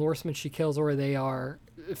actual Norsemen she kills, or they are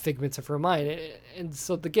figments of her mind. And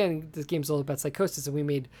so again, this game's all about psychosis, and we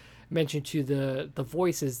made mention to the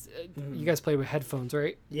voices. You guys played with headphones,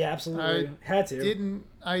 right? Yeah, absolutely. Had to.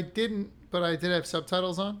 I didn't, but I did have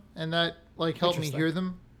subtitles on, and that like helped me Interesting. hear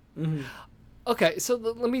them. Okay, so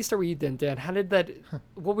let me start with you then, Dan. How did that?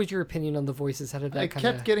 What was your opinion on the voices? How did that I kind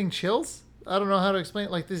kept of? getting chills. I don't know how to explain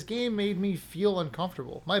it. Like, this game made me feel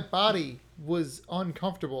uncomfortable. My body was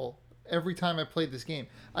uncomfortable every time I played this game.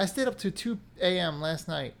 I stayed up to 2 a.m. last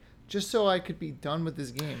night just so I could be done with this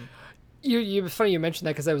game. You it's funny you mentioned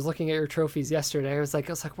that because I was looking at your trophies yesterday. I was like,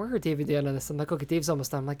 where are Dave and Dan on this? I'm like, okay, Dave's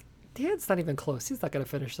almost done. I'm like, Dan's not even close. He's not gonna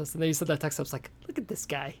finish this. And then you said that text. I was like, look at this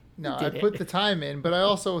guy. He No, I did put it. the time in, but I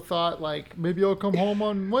also thought, like, maybe I'll come home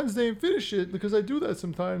on Wednesday and finish it because I do that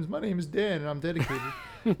sometimes. My name is Dan and I'm dedicated.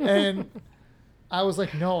 And I was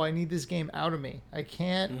like, no, I need this game out of me. I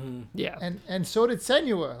can't. Yeah. And so did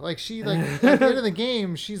Senua. Like, she, like, at the end of the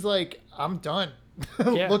game, she's like, I'm done.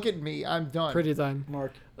 Yeah. Look at me. I'm done. Pretty done.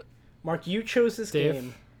 Mark, you chose this Dave,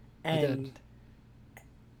 game, I and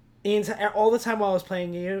all the time while I was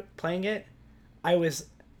playing it, I was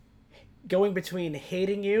going between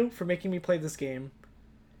hating you for making me play this game,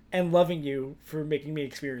 and loving you for making me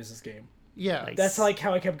experience this game. Yeah. Nice. That's like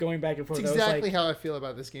how I kept going back and forth. It's I was exactly like, how I feel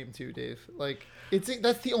about this game too, Dave. Like,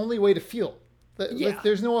 that's the only way to feel. Yeah. Like,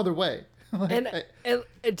 there's no other way. Like, And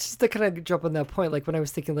it's just to kind of jump on that point, like when I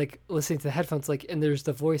was thinking, like listening to the headphones, like and there's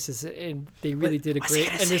the voices, and they really did a great.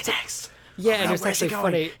 And it's next? yeah, and it's actually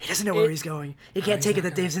funny. He doesn't know where he's going. He can't take it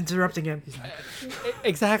that Dave's interrupting him.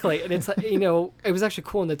 Exactly, and it's like it was actually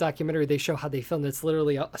cool in the documentary. They show how they filmed. It's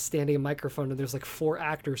literally a standing microphone, and there's like 4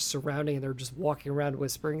 actors surrounding, and they're just walking around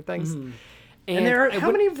whispering things. And there are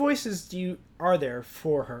how many voices are there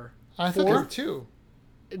for her? I thought there were 2.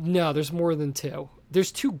 No, there's more than 2.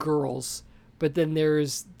 There's 2 girls, but then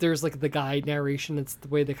there's like the guy narration. It's the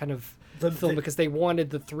way they kind of film because they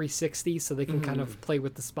wanted the 360 so they can kind of play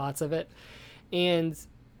with the spots of it. And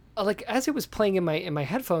like as it was playing in my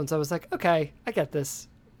headphones, I was like, okay, I get this.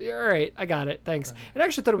 All right, I got it. Thanks. And I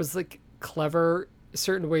actually thought it was like clever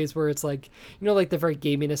certain ways where it's like like the very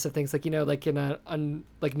gaminess of things, like like in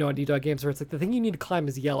like Naughty Dog games where it's like the thing you need to climb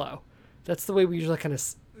is yellow. That's the way we usually kind of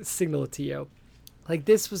signal it to you. Like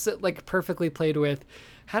this was like perfectly played with.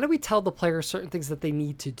 How do we tell the player certain things that they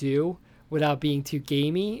need to do without being too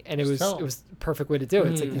gamey? And it was the perfect way to do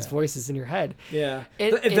it. It's like these voices in your head. Yeah.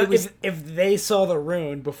 And If they saw the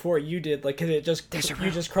rune before you did, like, cause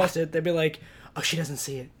you just crossed it, they'd be like, "Oh, she doesn't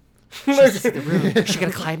see it." She's in the room. She's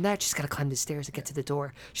gonna climb that. She's gotta climb the stairs and get to the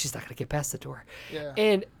door. She's not gonna get past the door. Yeah.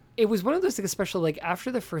 And it was one of those things, especially like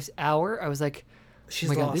after the first hour, I was like, She's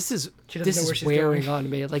oh my god, lost. this is She doesn't know where she's wearing going. on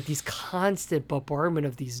me. Like these constant bombardment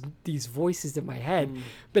of these voices in my head.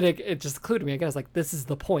 But it just clued to me. I guess like this is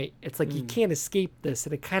the point. It's like you can't escape this,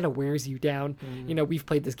 and it kind of wears you down. We've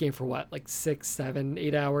played this game for what, like 6, 7,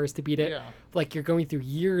 8 hours to beat it. Yeah. Like you're going through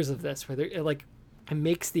years of this, where it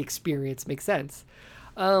makes the experience make sense.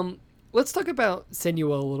 Let's talk about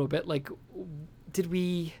Senua a little bit. Like, did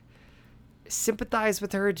we sympathize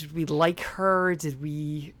with her? Did we like her?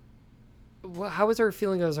 How was our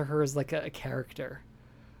feeling as her as like a character?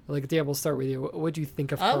 Like, Dan, we'll start with you. What do you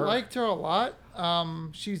think of her? I liked her a lot.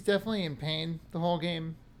 She's definitely in pain the whole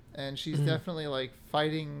game, and she's definitely like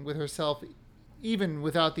fighting with herself, even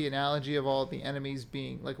without the analogy of all the enemies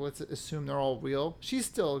being like, let's assume they're all real. She's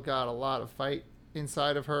still got a lot of fight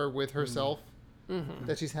inside of her with herself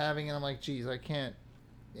that she's having, and I'm like, geez, I can't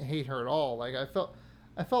hate her at all. Like I felt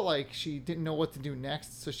like she didn't know what to do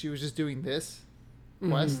next, so she was just doing this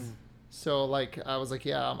quest. So like I was like,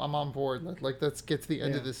 yeah, I'm on board. Like let's get to the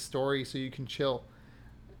end of this story so you can chill.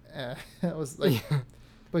 I was like,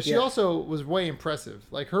 but she also was way impressive.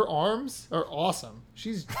 Like her arms are awesome.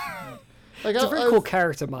 She's like it's a very cool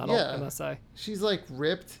character model, I must say. She's like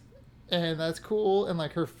ripped and that's cool. And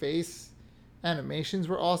like her face animations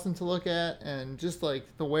were awesome to look at, and just like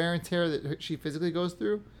the wear and tear that she physically goes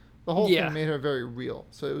through, the whole thing made her very real.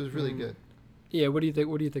 So it was really good. Yeah, what do you think?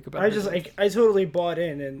 What do you think about? I totally bought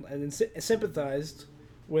in and sympathized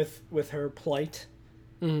with her plight,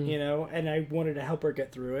 you know, and I wanted to help her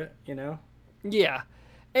get through it, you know. Yeah,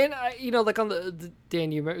 and I, you know, like on the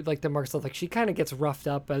Dan, you like the Mark stuff, like she kind of gets roughed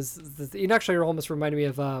up it actually almost reminded me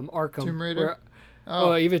of Arkham. Tomb Raider.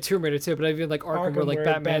 Oh, even Tomb Raider too, but I feel like Arkham where like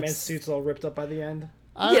Batman's suit's all ripped up by the end.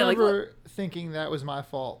 I remember thinking that was my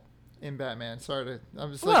fault in Batman.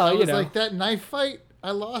 I'm just like, like that knife fight.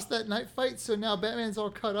 I lost that knife fight, so now Batman's all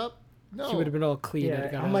cut up. No, he would have been all clean.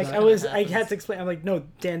 Yeah, I'm like, I had to explain. I'm like, no,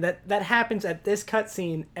 Dan, that happens at this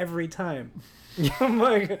cutscene every time. I'm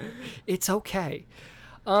like, it's okay.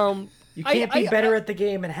 You can't be better at the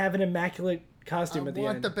game and have an immaculate costume at the end.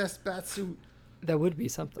 I want the best Batsuit. That would be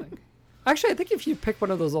something. Actually, I think if you pick one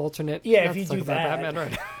of those alternate, if you do that, Batman,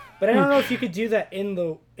 right? But I don't know if you could do that in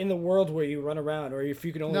the world where you run around, or if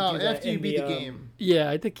you can only do that after you beat the game.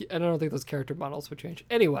 Yeah, I don't think those character models would change.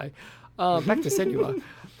 Anyway, back to Senua.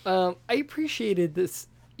 I appreciated this,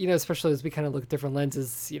 you know, especially as we kind of look at different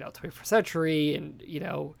lenses, you know, 21st century and, you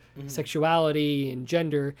know, sexuality and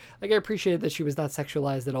gender. Like, I appreciated that she was not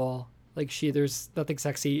sexualized at all. Like, there's nothing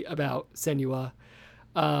sexy about Senua.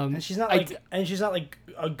 And she's not like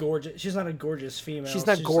a gorgeous. She's not a gorgeous female. She's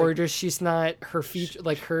not gorgeous. She's not her feature,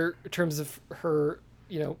 like her in terms of her,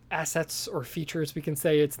 you know, assets or features. We can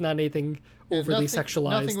say it's not anything overly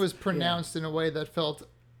sexualized. Nothing was pronounced in a way that felt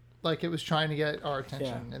like it was trying to get our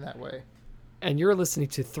attention in that way. And you're listening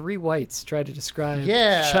to three whites try to describe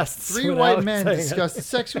three white men discuss the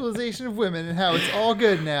sexualization of women and how it's all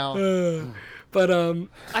good now. But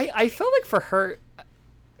I felt like for her,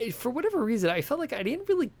 for whatever reason, I felt like I didn't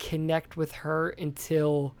really connect with her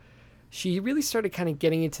until she really started kind of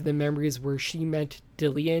getting into the memories where she met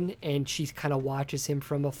Dillion and she kind of watches him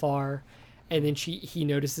from afar, and then he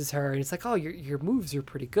notices her and it's like, oh, your moves are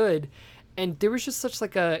pretty good. And there was just such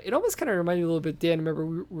like it almost kind of reminded me a little bit, Dan, remember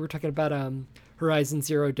we were talking about Horizon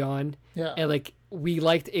Zero Dawn, and like we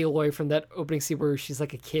liked Aloy from that opening scene where she's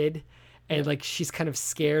like a kid and like she's kind of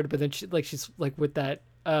scared, but then she's like with that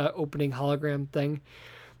opening hologram thing.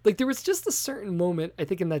 Like, there was just a certain moment, I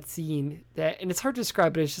think, in that scene that, and it's hard to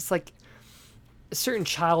describe, but it's just like a certain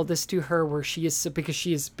childness to her where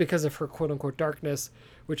because of her quote unquote darkness,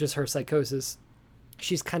 which is her psychosis,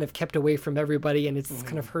 she's kind of kept away from everybody, and it's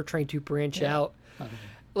kind of her trying to branch out.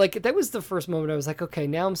 Like, that was the first moment I was like, okay,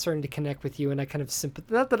 now I'm starting to connect with you, and I kind of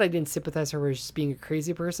not that I didn't sympathize her as just being a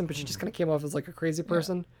crazy person, but she just kind of came off as like a crazy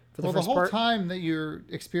person for the first part. The whole time that you're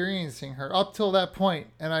experiencing her, up till that point,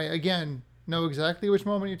 and I, again, know exactly which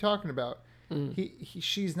moment you're talking about.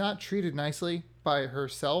 She's not treated nicely by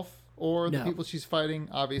herself or the people she's fighting,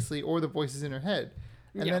 obviously, or the voices in her head.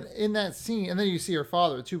 And then in that scene, and then you see her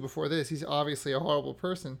father too. Before this, he's obviously a horrible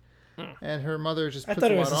person, and her mother just puts a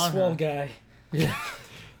lot on her. I thought it was a swell guy. Yeah.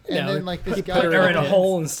 And then like this guy put her in a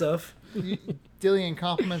hole and stuff. Dillion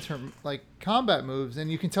compliments her like combat moves,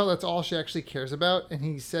 and you can tell that's all she actually cares about. And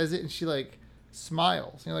he says it, and she like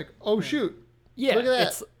smiles. And you're like, oh shoot, look at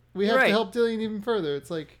that. We have to help Dillion even further.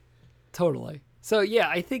 It's like... Totally. So, yeah,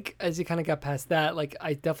 I think as you kind of got past that, like,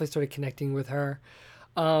 I definitely started connecting with her.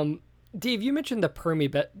 Dave, you mentioned the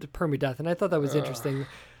permadeath, and I thought that was interesting.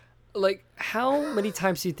 Like, how many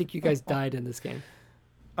times do you think you guys died in this game?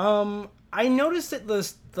 I noticed that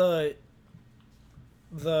the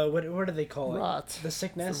what do they call it? Rot. The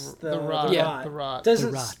sickness? The rot. Yeah. The rot.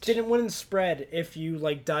 Wouldn't spread if you,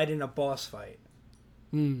 like, died in a boss fight.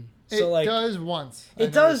 So, it does once.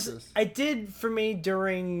 It does. I did for me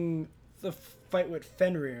during the fight with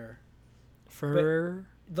Fenrir.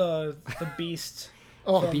 The beast.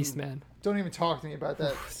 The beast man. Don't even talk to me about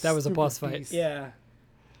that. That was a boss fight. Beast. Yeah.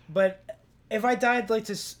 But if I died like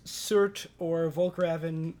to Surt or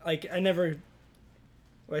Volkraven, like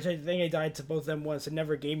which I think I died to both of them once, it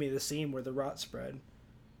never gave me the scene where the rot spread.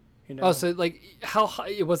 You know? Oh, so like how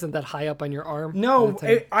high? It wasn't that high up on your arm? No,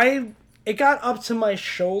 it got up to my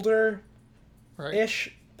shoulder-ish,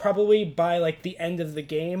 probably by, like, the end of the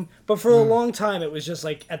game. But for a long time, it was just,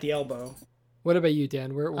 like, at the elbow. What about you,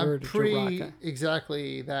 Dan? Where did your rock?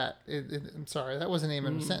 Exactly that. I'm sorry, that wasn't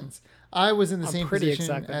even a sentence. I was in the same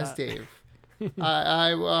position as Dave.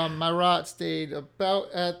 My rot stayed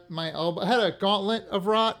about at my elbow. I had a gauntlet of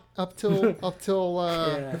rot up till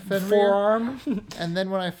Fenrir. Forearm. And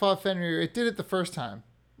then when I fought Fenrir, it did it the first time.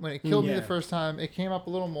 When it killed me the first time, it came up a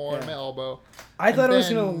little more in my elbow. I thought I was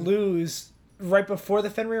going to lose right before the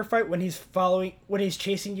Fenrir fight when he's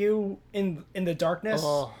chasing you in the darkness.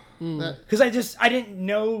 Oh. Because I didn't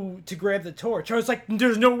know to grab the torch. I was like,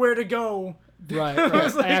 there's nowhere to go. Right.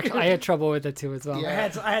 was like- I had trouble with it too as well. Yeah.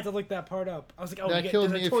 I had to look that part up. I was like, oh, that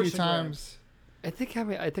killed there's me a torch few to grab. times. I think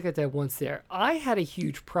I did once there. I had a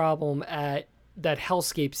huge problem at that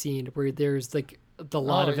hellscape scene where there's like the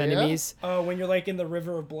lot of yeah? enemies. Oh, when you're like in the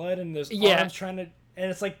river of blood and there's arms trying to, and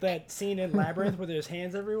it's like that scene in Labyrinth where there's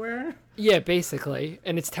hands everywhere. Yeah, basically,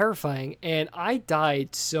 and it's terrifying. And I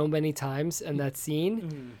died so many times in that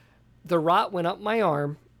scene. The rot went up my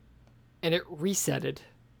arm, and it resetted,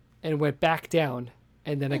 and went back down,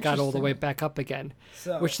 and then it got all the way back up again.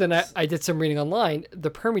 So, Which then I did some reading online. The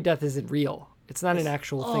permadeath isn't real. It's not an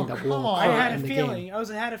actual thing that will come on. occur I had in a the feeling. game.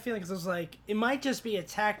 I had a feeling because I was like, it might just be a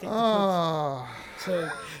tactic Oh,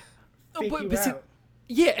 to fake you but see, out.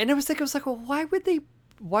 yeah, and I was like, well, why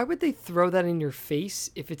would they throw that in your face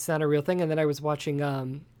if it's not a real thing? And then I was watching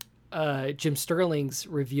Jim Sterling's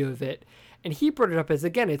review of it, and he brought it up as,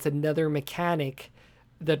 again, it's another mechanic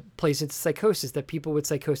that plays into psychosis, that people with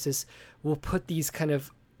psychosis will put these kind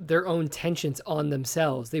of their own tensions on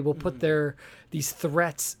themselves. They will put these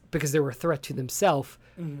threats because they were a threat to themselves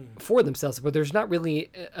for themselves, but there's not really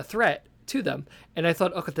a threat to them. And I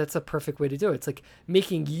thought, okay, that's a perfect way to do it. It's like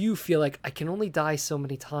making you feel like I can only die so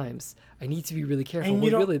many times. I need to be really careful. And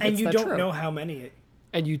you Well, don't, really, that's and you not don't true. know how many.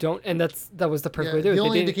 And you don't, and that was the perfect yeah. way to do it. The They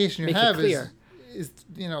only didn't indication you make it have clear. is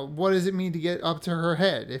what does it mean to get up to her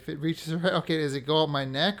head? If it reaches her head, okay, does it go up my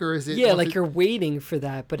neck or is it? Yeah, once like it- you're waiting for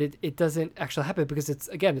that, but it doesn't actually happen because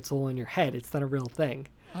it's all in your head. It's not a real thing.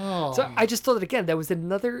 Oh, So I just thought that, again, that was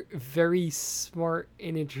another very smart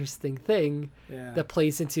and interesting thing Yeah. that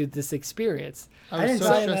plays into this experience. I I was didn't so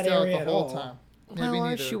die in stressed that out area the at whole all. time. Yeah, Well, me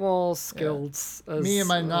aren't neither. you all skilled? As, Me and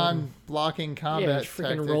my non-blocking combat freaking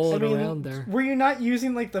tactics. roll it around there. were you not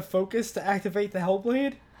using like the focus to activate the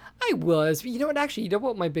Hellblade? I was. But you know what? Actually, you know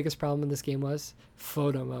what my biggest problem in this game was?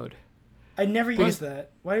 Photo mode. I never used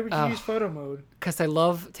that. Why would you Oh. use photo mode? Because I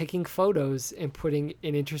love taking photos and putting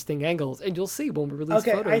in interesting angles, and you'll see when we release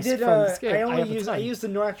Okay, photos I did. from this game. I only have a used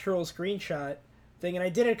ton. the natural screenshot thing, and I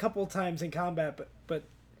did it a couple of times in combat, but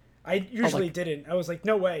I usually like- didn't. I was like,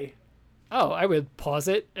 no way. Oh, I would pause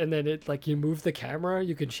it, and then it like you move the camera,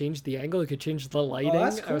 you could change the angle, you could change the lighting.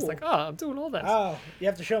 that's I was cool. like, oh, I'm doing all that. Oh, you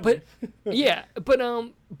have to show But me. yeah, but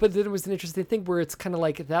then it was an interesting thing where it's kind of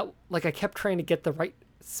like that. Like I kept trying to get the right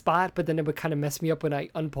spot, but then it would kind of mess me up when I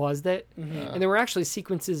unpaused it. And there were actually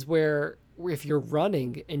sequences where if you're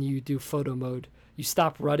running and you do photo mode, you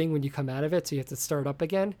stop running when you come out of it, so you have to start up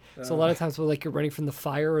again. So a lot of times when like you're running from the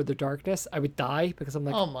fire or the darkness, I would die because I'm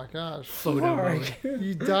like Oh my gosh! photo mode.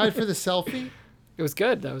 You died for the selfie? It was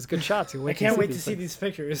good. That was good shots. I can't wait to see these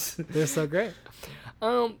pictures. They're so great.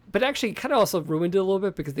 But actually, kind of also ruined it a little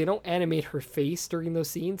bit because they don't animate her face during those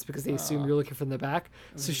scenes because they assume you're looking from the back.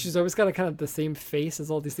 So she's always got a kind of the same face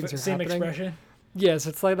as all these things are Same happening. expression. Yeah, so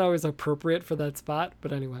it's not always appropriate for that spot.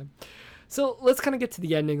 But anyway, so let's kind of get to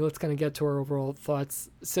the ending. Let's kind of get to our overall thoughts.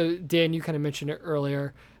 So Dan, you kind of mentioned it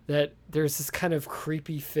earlier that there's this kind of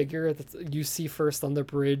creepy figure that you see first on the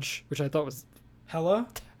bridge, which I thought was, Hella?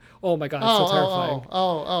 oh my god, it's so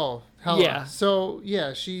terrifying. Hella. Yeah. So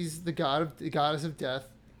yeah, she's the goddess of death,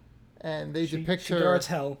 and they depict She her guards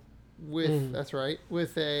hell. with that's right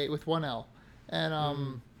with one L,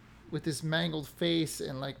 and with this mangled face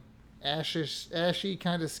and like ashy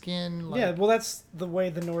kind of skin. Like, Yeah, well, that's the way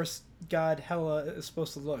the Norse god Hela is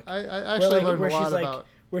supposed to look. I actually learned a lot about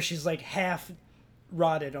where she's like half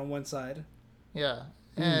rotted on one side. yeah,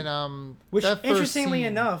 and Which, that first interestingly scene-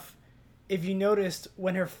 enough, if you noticed,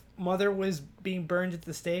 when her mother was being burned at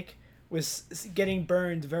the stake, was getting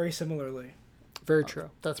burned very similarly. Very true.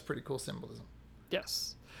 that's pretty cool symbolism.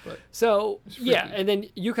 Yes. But So yeah, freaky. and then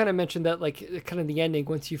you kind of mentioned that like kind of the ending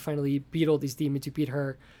once you finally beat all these demons, you beat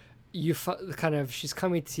her. Kind of she's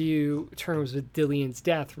coming to terms with Dillian's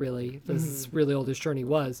death. Really, this is really all this journey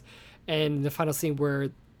was, and the final scene where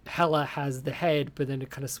Hela has the head, but then it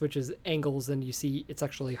kind of switches angles, and you see it's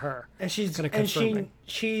actually her. And she's Kinda and confirming.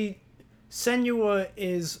 she Senua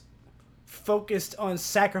is focused on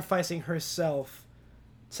sacrificing herself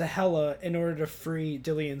to Hela in order to free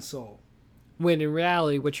Dillian's soul. When in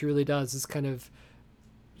reality, what she really does is kind of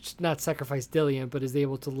just not sacrifice Dillian, but is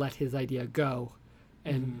able to let his idea go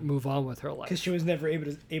and move on with her life. Because she was never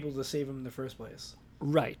able to save him in the first place.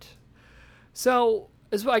 Right. So,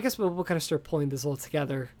 as well, I guess we'll kind of start pulling this all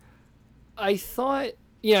together. I thought,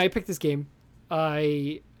 I picked this game.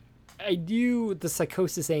 I knew the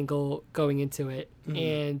psychosis angle going into it,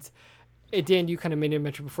 and Dan, you kind of made a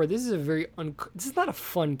mention before. This is a very this is not a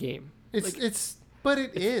fun game. But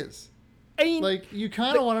it is. I mean, Like you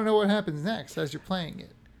kind of want to know what happens next as you're playing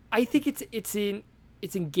it. I think it's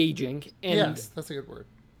engaging, and Yes, that's a good word.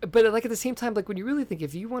 but like at the same time, like when you really think,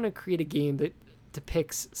 if you want to create a game that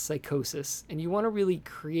depicts psychosis and you want to really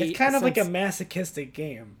create, It's kind of like a sense- masochistic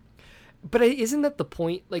game. but isn't that the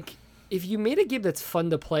point? Like, if you made a game that's fun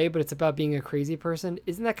to play, but it's about being a crazy person,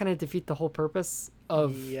 isn't that kind of defeat the whole purpose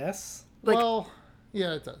of? Yes. Like- well,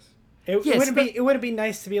 yeah, it does. It Yes, wouldn't but- be. It wouldn't be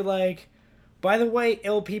nice to be like, by the way,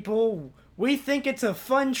 ill people, we think it's a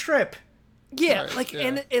fun trip. Yeah, Right, like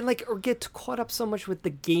yeah. and like or get caught up so much with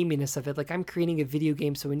the gaminess of it. Like I'm creating a video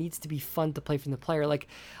game, so it needs to be fun to play from the player. Like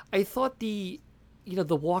I thought the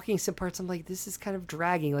walking sim parts, I'm like, this is kind of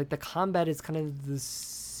dragging. Like the combat is kind of the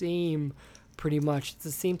same, pretty much. It's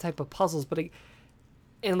the same type of puzzles, but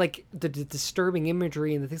and like the disturbing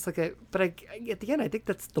imagery and the things like that. But at the end, I think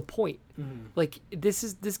that's the point. Like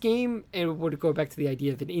this game, and would go back to the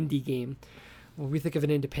idea of an indie game. When we think of an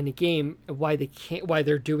independent game, why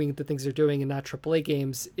they're doing the things they're doing and not AAA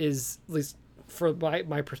games is, at least for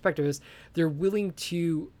my perspective, is they're willing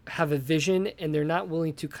to have a vision and they're not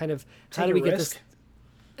willing to kind of how Take do a we get risk.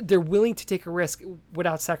 this? They're willing to take a risk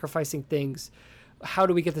without sacrificing things. How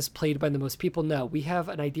do we get this played by the most people? No, we have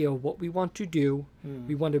an idea of what we want to do.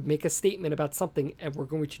 We want to make a statement about something, and we're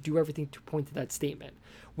going to do everything to point to that statement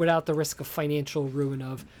without the risk of financial ruin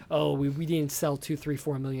of, oh, we didn't sell 2, 3,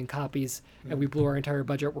 4 million copies and we blew our entire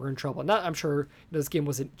budget, we're in trouble. Not, I'm sure this game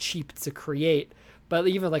wasn't cheap to create, but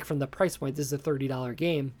even like from the price point, this is a $30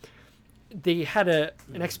 game. They had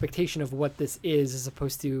an expectation of what this is, as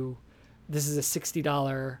opposed to this is a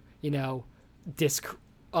 $60, disc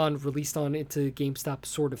released on into GameStop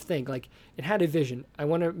sort of thing. Like it had a vision. I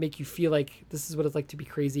want to make you feel like this is what it's like to be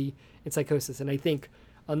crazy in Psychosis. And I think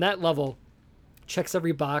on that level, checks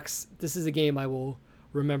every box. This is a game I will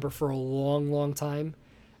remember for a long, long time.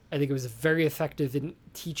 I think it was very effective in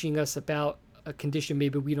teaching us about a condition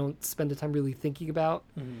maybe we don't spend the time really thinking about.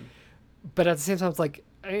 But at the same time, it's like,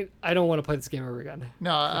 I don't want to play this game ever again.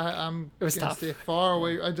 No, I'm It was gonna tough. stay far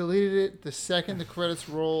away. I deleted it the second the credits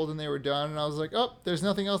rolled and they were done, and I was like, oh, there's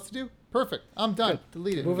nothing else to do. Perfect. I'm done.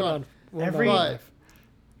 Delete it. Moving Gone. on. Moving Every- on. Five.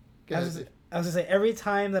 Go I ahead. was gonna say, every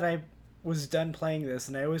time that I was done playing this,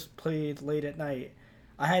 and I always played late at night,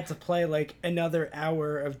 I had to play like another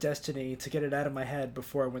hour of Destiny to get it out of my head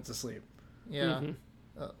before I went to sleep. Yeah.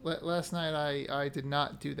 Last night I did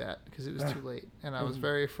not do that because it was too late, and I was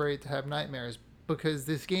very afraid to have nightmares because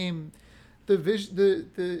this game,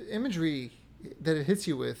 the imagery that it hits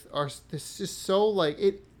you with it's just so like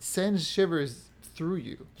it sends shivers through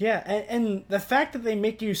you. Yeah, and the fact that they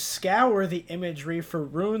make you scour the imagery for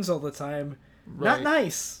runes all the time, not Right.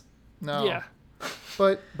 nice. No. Yeah.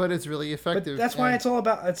 But it's really But effective. that's why and- it's all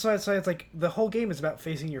about. That's why it's like the whole game is about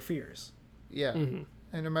facing your fears. Yeah. And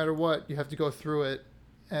no matter what, you have to go through it,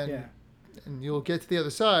 and Yeah. and you'll get to the other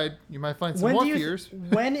side. You might find some When more do you? fears.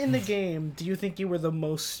 When in the game do you think you were the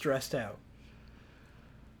most stressed out?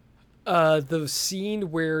 The scene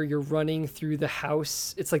where you're running through the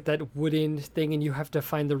house, it's like that wooden thing and you have to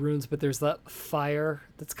find the runes, but there's that fire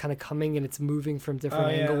that's kind of coming and it's moving from different Oh,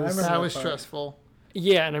 yeah, I angles. remember That that was part. stressful.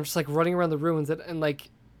 Yeah, and I'm just like running around the ruins and like,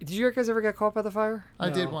 did you guys ever get caught by the fire? I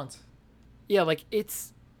did No. once. Yeah, like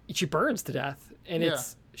she burns to death and Yeah.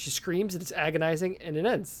 she screams and it's agonizing and it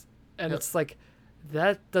ends. And Yep. it's like,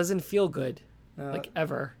 that doesn't feel good, like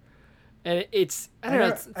ever. And it's, I don't know,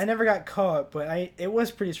 it's, I never got caught, but it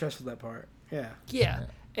was pretty stressful, that part. Yeah. yeah.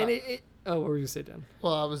 And oh, what were you gonna say, Dan?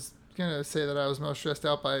 Well, I was gonna say that I was most stressed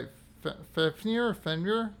out by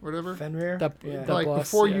Fenrir, whatever. Fenrir. The Like boss,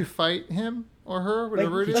 before yeah. you fight him or her,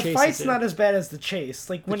 whatever Like, it the is. chase fight's is not as bad as the chase.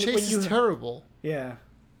 Like The when chase you is terrible. yeah.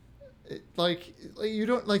 Like you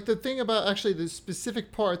don't like the thing about actually the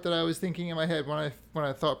specific part that I was thinking in my head when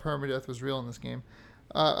I thought permadeath was real in this game.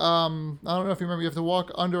 I don't know if you remember, you have to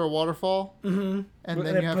walk under a waterfall, and And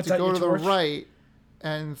then it you have puts to out go your to torch? the right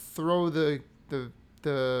and throw the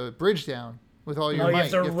bridge down with all your Oh, you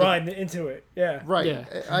might. have to run into it. Yeah. Right. Yeah.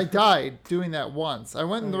 I died doing that once. I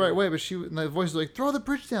went in the right way, but and the voice was like, "Throw the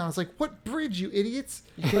bridge down." I was like, "What bridge, you idiots?"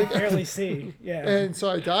 You can barely see. Yeah. And so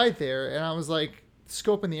I died there, and I was like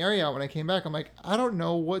scoping the area out. When I came back, I'm like, I don't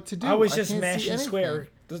know what to do. I was just can't see mashing anything. square.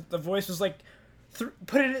 The voice was like,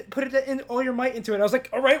 put it in all your might into it. I was like,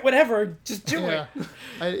 all right, whatever, just do Yeah.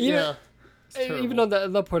 it. know, It's terrible. Even on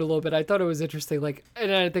that point a little bit, I thought it was interesting. Like,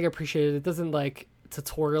 and I think I appreciated it. It doesn't like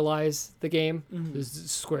tutorialize the game.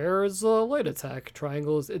 Square is a light attack,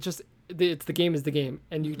 triangles. It's just it's the game is the game,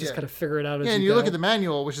 and you just Yeah. kind of figure it out as Yeah, and you you go. look at the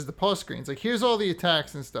manual, which is the pause screens. Like, here's all the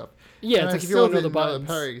attacks and stuff. Yeah, And it's I like if you still want to know the didn't know buttons.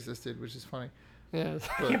 that parry existed, which is funny. Yeah.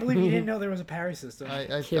 I can't believe you didn't know there was a parry system. I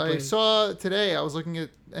Can't believe- saw today. I was looking at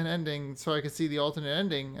an ending so I could see the alternate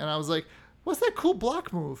ending, and I was like, "What's that cool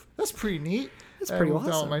block move? That's pretty neat." That's And pretty I moved on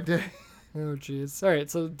with awesome. my day. Oh, jeez. All right,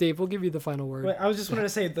 so Dave, we'll give you the final word. But I was just wanted to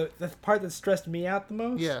say the part that stressed me out the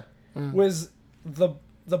most Yeah. was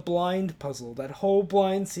the blind puzzle. That whole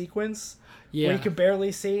blind sequence Yeah. where you could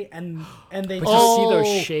barely see, and they But tell you see those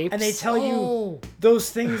Oh, shapes. and they tell you those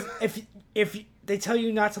things. If they tell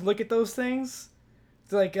you not to look at those things,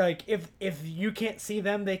 it's like if you can't see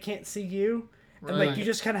them, they can't see you, and like you Right.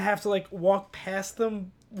 just kind of have to like walk past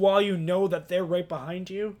them while you know that they're right behind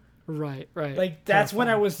you. Right. Like that's when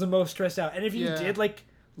I was the most stressed out. And if you Yeah. did like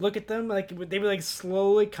look at them, like they would like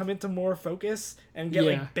slowly come into more focus and get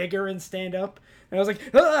Yeah. like bigger and stand up. And I was like,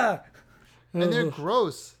 ah! And they're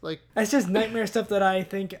gross. Like, That's just nightmare stuff that I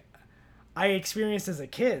think I experienced as a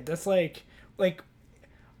kid. That's like,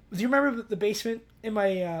 do you remember the basement in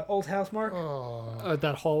my old house, Mark?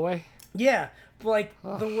 That hallway. Yeah, but like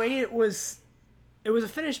the way it was a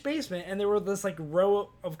finished basement, and there were this like row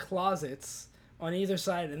of closets on either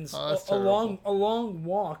side, and that's a long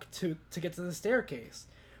walk to get to the staircase.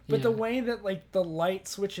 But the Yeah. way that like the light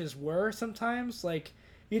switches were sometimes, like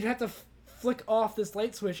you'd have to flick off this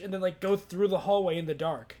light switch and then like go through the hallway in the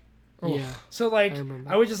dark. Yeah. So like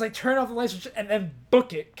remember. I would just like turn off the light switch and then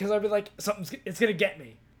book it because I'd be like it's gonna get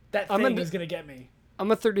me. That I'm thing gonna- is gonna get me. I'm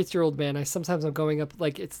a 32-year-old man. Sometimes I'm going up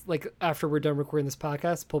like it's like after we're done recording this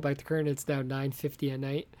podcast, pull back the curtain. It's now 9:50 at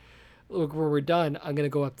night. Look, when we're done, I'm gonna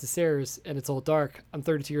go up the stairs and it's all dark. I'm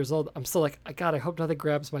 32 years old. I'm still like, I hope nothing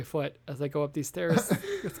grabs my foot as I go up these stairs.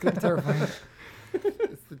 It's gonna be terrifying.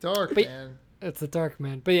 it's the dark, But- man. It's the dark,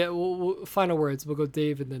 man. But yeah, we'll final words. We'll go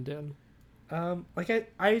Dave and then Dan. Like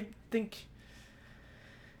I think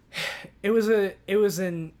it was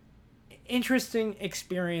an interesting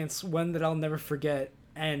experience, one that I'll never forget,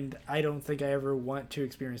 and I don't think I ever want to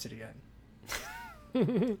experience it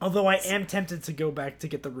again. Although I am tempted to go back to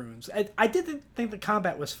get the runes. I did think the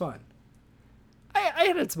combat was fun. I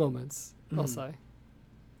had its moments. I'll say.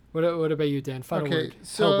 What about you, Dan? Final Okay, word.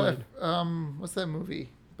 so Hellblade. what's that movie?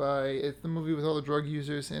 It's the movie with all the drug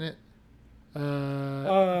users in it.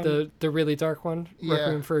 The really dark one, Yeah.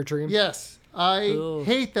 Requiem for a Dream. Yes, I Ugh.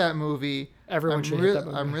 hate that movie. Everyone should hate that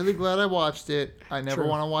movie. I'm really glad I watched it. I never True.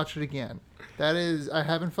 want to watch it again. That is, I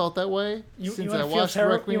haven't felt that way You since wanna I feel watched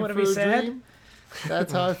terrible? You Requiem wanna for be a sad? Dream.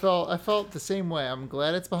 That's how I felt. I felt the same way. I'm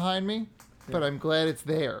glad it's behind me, but I'm glad it's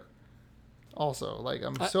there. Also, like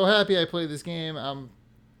I'm so happy I played this game. I'm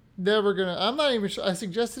not even sure. I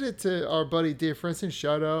suggested it to our buddy Dave Frinson,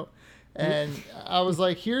 shout out. And I was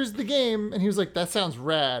like, here's the game. And he was like, that sounds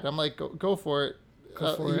rad. I'm like, go for it.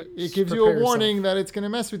 Go for it. It Just gives you a prepare warning yourself. that it's going to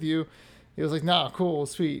mess with you. He was like, nah, cool,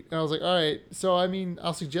 sweet. And I was like, all right. So, I mean,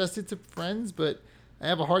 I'll suggest it to friends, but I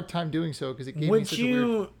have a hard time doing so because it gave me Would such a weird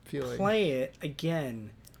you feeling. play it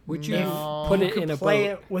again? Would you No. put You it could in a play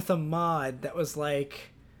boat? it with a mod that was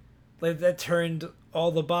like that turned all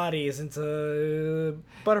the bodies into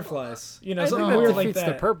butterflies. You know, I think something that weird defeats like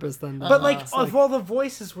the that. purpose then. But like, It's if all the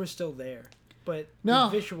voices were still there, but No.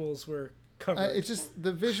 the visuals were covered. It's just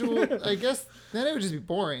the visual. I guess then it would just be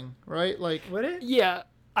boring, right? Like, Would it? yeah,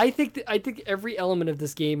 I think every element of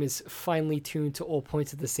this game is finely tuned to all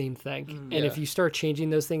points of the same thing. And if Yeah. you start changing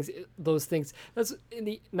those things, that's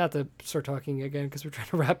not to start talking again because we're trying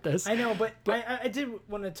to wrap this. I know, but I did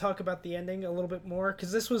want to talk about the ending a little bit more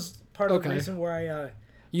because this was part of Okay. the reason where I.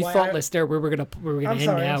 You why thought, I- listener, we were gonna I'm end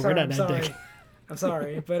sorry. now. I'm sorry. We're I'm not sorry. ending. I'm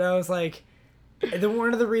sorry, but I was like,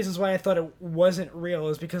 one of the reasons why I thought it wasn't real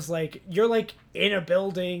is because like you're like in a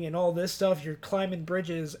building and all this stuff, you're climbing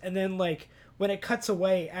bridges, and then like when it cuts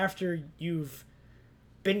away after you've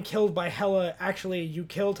been killed by Hela, actually you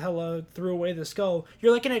killed Hela, threw away the skull,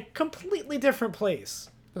 you're like in a completely different place.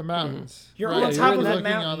 the mountains. You're Right, on top you're of that looking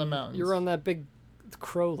mountain. on the mountains. You're on that big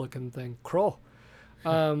crow-looking thing. Crow.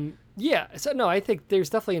 Yeah. So no, I think there's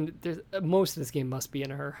definitely most of this game must be in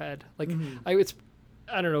her head. Like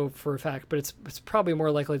I don't know for a fact, but it's probably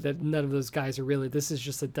more likely that none of those guys are really. This is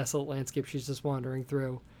just a desolate landscape she's just wandering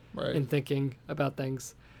through Right. and thinking about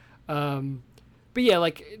things. But yeah,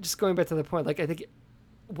 like just going back to the point, like I think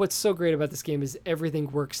what's so great about this game is everything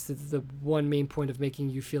works to the one main point of making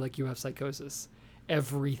you feel like you have psychosis.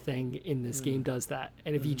 Everything in this game does that,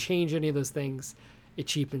 and if you change any of those things, it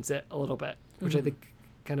cheapens it a little bit, which I think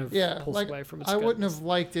kind of Yeah, pulls like away from its I wouldn't goodness. have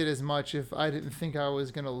liked it as much if I didn't think I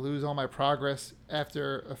was gonna lose all my progress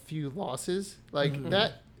after a few losses. Like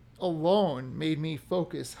that alone made me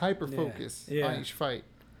hyper focus Yeah. on each fight,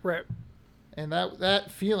 Right. and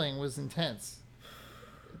that feeling was intense.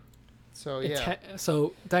 So yeah,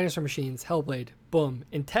 So Dinosaur Machines, Hellblade, boom,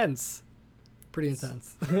 intense, pretty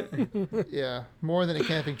intense. yeah, more than a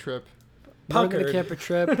camping trip. More than a Puckered. camper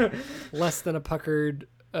trip, less than a puckered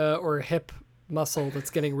or a hip muscle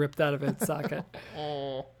that's getting ripped out of its socket.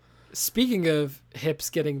 Oh, Speaking of hips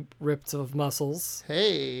getting ripped of muscles,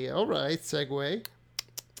 Hey, all right, segue.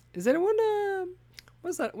 is anyone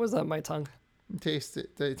what's that? What's that on my tongue? Taste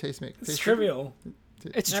it. Taste make. It's Taste trivial.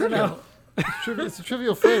 It's I don't trivial. know. It's a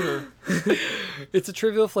trivial flavor. It's a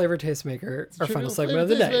trivial flavor tastemaker. Our final Trivial segment of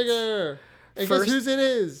the flavor night. tastemaker. And First- guess whose it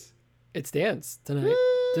is? It's Dan's tonight. Woo,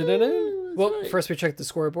 Dun-dun-dun. that's Well, right. first we checked the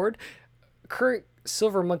scoreboard. Current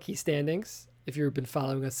Silver Monkey standings. If you've been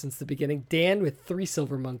following us since the beginning, Dan with 3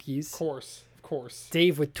 Silver Monkeys. Of course.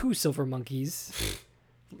 Dave with 2 Silver Monkeys.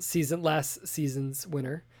 Last season's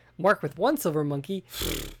winner. Mark with 1 Silver Monkey.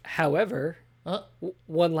 However,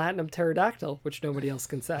 1 Latinum pterodactyl, which nobody else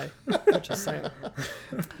can say. Just saying.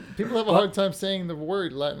 People have a hard time saying the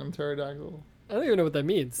word Latinum pterodactyl. I don't even know what that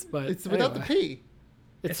means, but It's without the anyway. P.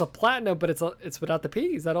 It's a platinum, but it's without the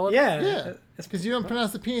P. Is that all? Yeah. Yeah, because you don't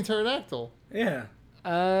pronounce the P in pterodactyl. Yeah.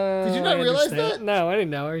 Did you not realize that? No, I didn't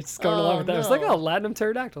know. I was just going along with that. I was like, no. oh, Latinum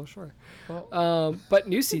pterodactyl, sure. Well, But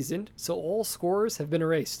new season, so all scores have been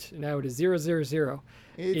erased. Now it is 0-0-0.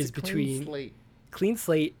 it's is a clean between slate. Clean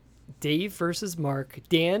slate, Dave versus Mark.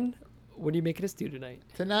 Dan, what are you making us do tonight?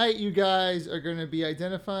 Tonight, you guys are going to be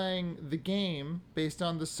identifying the game based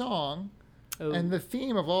on the song. Oh, And the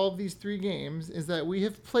theme of all of these 3 games is that we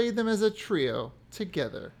have played them as a trio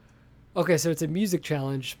together. okay, so it's a music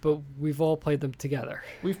challenge, but we've all played them together.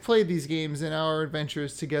 We've played these games in our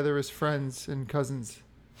adventures together as friends and cousins.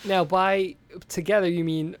 Now, by together, you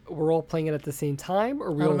mean we're all playing it at the same time,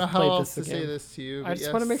 or we I all don't know how played else this to again? say this to you. I but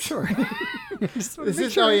just want to yes. make sure. This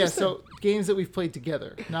is I understand. so games that we've played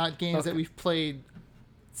together, not games that Okay. we've played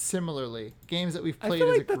similarly. Games that we've I played feel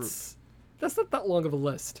as like a group. that's not that long of a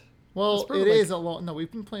list. Well, that's probably it like- is a long. No,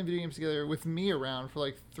 we've been playing video games together with me around for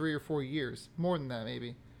like 3 or 4 years, more than that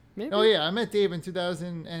maybe. Maybe. Oh yeah, I met Dave in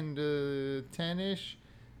 2010ish,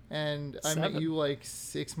 and I met 7. you like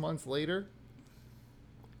 6 months later.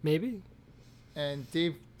 Maybe. And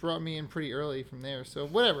Dave brought me in pretty early from there. So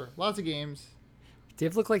whatever, lots of games.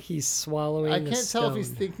 Dave looked like he's swallowing. I a can't tell if he's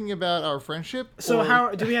stone. thinking about our friendship. So or how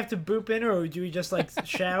do we have to boop in, or do we just like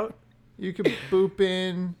shout? you can boop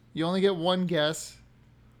in. You only get 1 guess.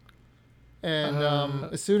 And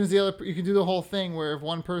as soon as the other, you can do the whole thing where if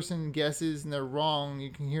one person guesses and they're wrong, you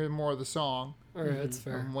can hear more of the song. All right, that's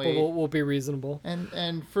fair. But wait. we'll be reasonable.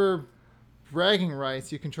 And for bragging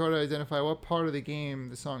rights, you can try to identify what part of the game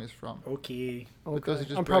the song is from. Okay. But those are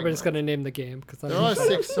just I'm probably bragging just gonna name the game because There are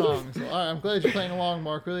 6 songs. All right, I'm glad you're playing along,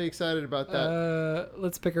 Mark. Really excited about that.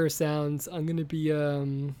 Let's pick our sounds. I'm gonna be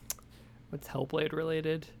what's Hellblade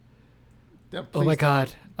related? Yeah, Oh my please,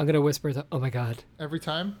 god! I'm gonna whisper. Oh my god! every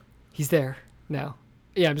time. He's there now.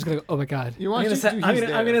 Yeah, I'm just gonna go. Oh my god! You I'm want gonna you say. to do I'm He's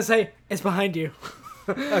gonna, I'm There. gonna say it's behind you.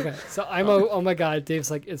 Okay, so I'm oh my god. Dave's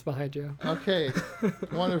like it's behind you. Okay,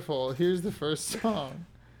 wonderful. Here's the first song.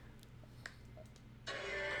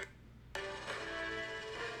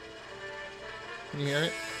 Can you hear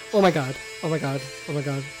it? Oh my god! Oh my god! Oh my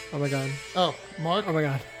god! Oh my god! Oh, Mark? Oh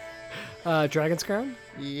my god! Dragon's Crown.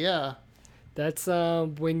 Yeah. That's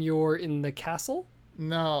when you're in the castle.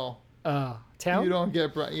 No. Town. You don't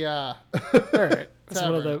get... yeah. All right. That's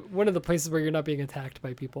Tavern. one of the places where you're not being attacked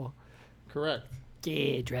by people. Correct.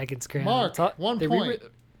 Yeah, Dragon's Crown. Mark, 1 point.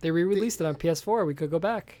 They re-released it on PS4. We could go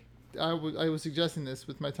back. I was suggesting this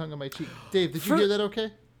with my tongue on my cheek. Dave, did you For- hear that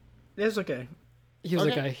okay? It's okay. He was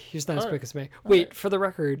Okay. okay. He's not as All quick right. as me. All Wait, right. for the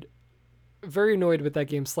record, very annoyed with that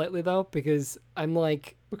game slightly though because I'm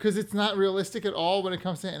like, Because it's not realistic at all when it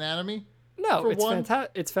comes to anatomy. no, For it's one-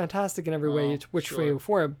 it's fantastic in every way, Oh, which way sure. or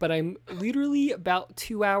form. But I'm literally about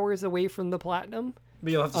 2 hours away from the platinum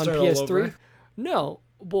But you'll have to on start all PS3. over. No,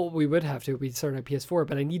 well, we would have to. We'd start on PS4,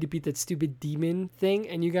 but I need to beat that stupid demon thing,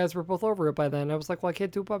 and you guys were both over it by then. I was like, well, I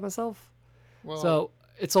can't do it by myself. Well, So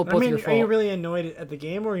it's all I both mean, your are fault. you really annoyed at the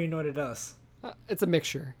game, or are you annoyed at us? It's a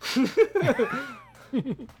mixture. it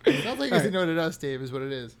sounds like he's annoyed at us, Dave, is what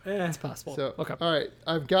it is. Eh, It's possible. So, okay. all right.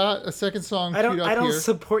 I've got a second song I queued don't. up I don't here.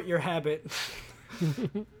 support your habit.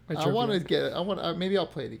 I want to get it. Maybe I'll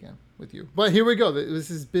play it again with you. But here we go.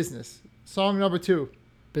 This is business. Song number 2.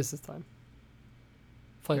 business time.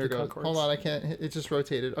 Flight Here of it the goes. Conchords. Hold on, I can't. It just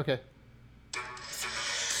rotated. Okay.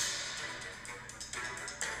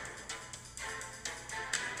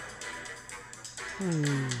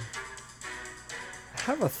 I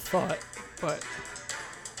have a thought, but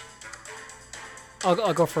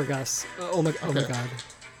I'll go for a guess. Oh my Okay. god.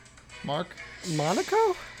 Mark?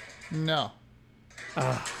 Monaco? No.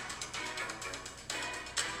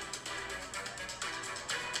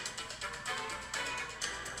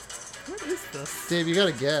 What is this? Dave, you got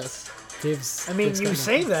to guess. Dave's. I mean, Dave's you got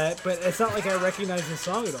say nothing. that, but it's not like I recognize the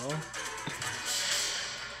song at all.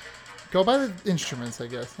 Go by the instruments, I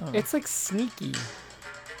guess. I don't know. It's like sneaky.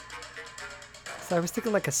 So I was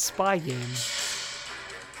thinking like a spy game.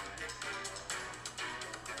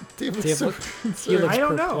 Dave looks Dave so look- concerned. looks I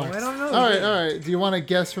don't know. perplexed. I don't know. All right. Do you want to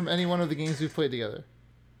guess from any one of the games we've played together?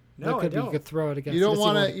 No, I could be you don't. could throw it against. You don't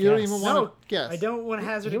want to. You don't even want No, to guess. I don't want to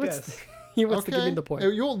hazard He a wants, guess. he wants to give me the point.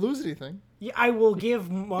 You won't lose anything. Yeah, I will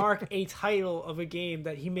give Mark a title of a game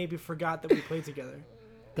that he maybe forgot that we played together.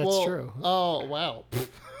 That's Well, true. Oh wow.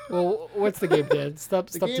 Well, what's the game, Dad? Stop.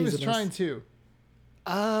 The Stop game is teasing us. Trine 2.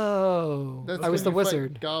 Oh, That's I was the when you fight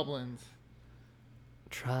wizard. Goblins.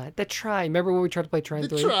 Try the Trine. Remember when we tried to play Trine The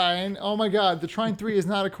 3? Trine. Oh my God. The Trine 3 is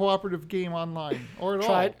not a cooperative game online or at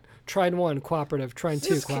all. Trine 1 cooperative. Trine 2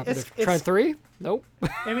 It's- cooperative. it's- Trine 3? Nope.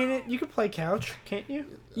 I mean, you could play couch, can't you?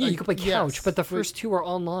 Yeah, you can play yes, couch, but the but- first two are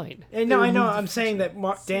online. And no, I know. I'm saying that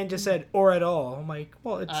Dan just said or at all. I'm like,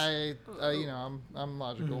 well, it's I'm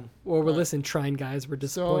logical. Well, we're listening, Trine guys. We're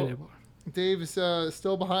disappointed. Dave is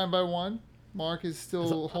still behind by 1. Mark is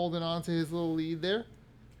still holding on to his little lead there.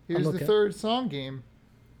 Here's okay. the third song game.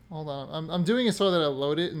 Hold on. I'm doing it so that I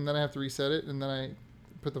load it and then I have to reset it and then I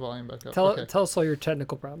put the volume back up. Tell Okay. us all your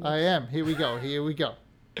technical problems. I am. Here we go.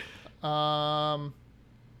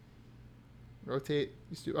 Rotate.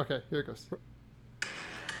 Okay, here it goes.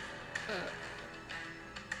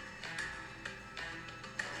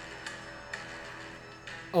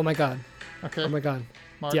 Oh my god. Okay. Oh my god.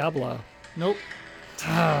 Mark. Diablo. Nope.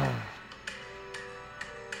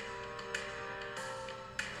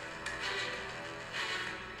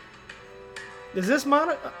 is this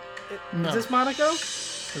Monaco? No. Is this Monaco?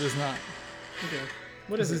 It is not. Okay.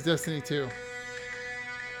 What This is is it? Destiny 2.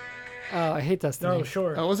 Oh, I hate Destiny. Oh,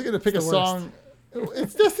 sure. I wasn't going to pick It's a the worst. song.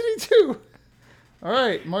 It's Destiny 2. All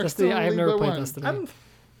right. Mark's Destiny. still I have lead never by played 1. Destiny.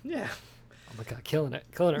 Yeah, Oh my god, killing it.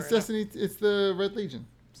 Killing it It's right Destiny. It's the Red Legion.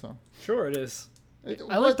 So. sure it is.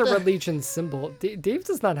 I like the Red Legion symbol. Dave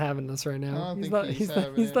does not having this right I now. don't He's think not. he's He's not.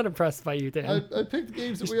 having He's it. not impressed by you, Dan. I picked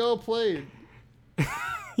games that we all played.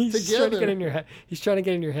 He's trying to together. get in your head. He's trying to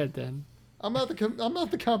get in your head, Dan. I'm not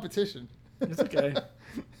the competition. It's okay. All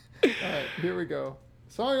right, here we go.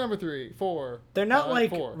 Song number 3, 4. They're not 5, like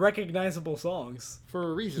 4. recognizable songs.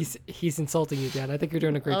 For a reason. He's insulting you, Dan. I think you're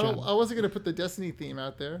doing a great job. I wasn't gonna put the Destiny theme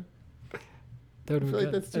out there. That would've I been feel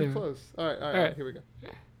like good. that's too Anyway. close. All right, right. here we go.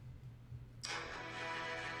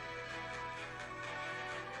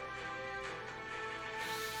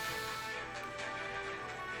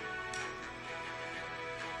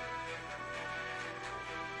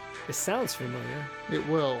 It sounds familiar. It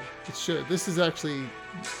will. It should. This is actually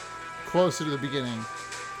closer to the beginning.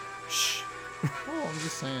 Shh. Oh, I'm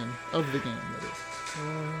just saying. Of the game, that is.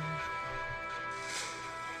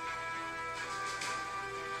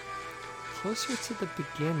 Closer to the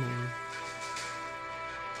beginning.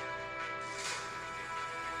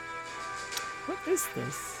 What is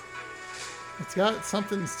this? It's got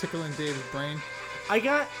something's tickling Dave's brain.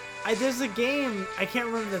 There's a game, I can't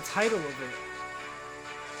remember the title of it.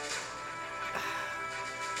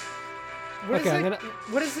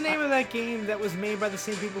 What is the name of that game that was made by the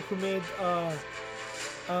same people who made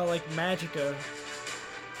like Magicka?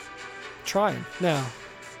 Trying. No.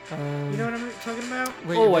 You know what I'm talking about?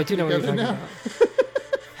 Wait, Oh, you're I do know what you're together talking now?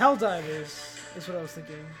 about. Helldivers is what I was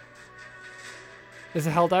thinking. Is it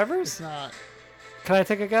It's Helldivers? not. Can I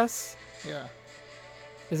take a guess? Yeah.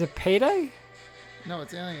 Is it Payday? No,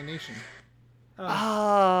 it's Alienation.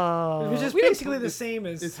 Oh. Which is we didn't basically the same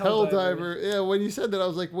as It's Helldivers. Helldiver. Yeah, when you said that, I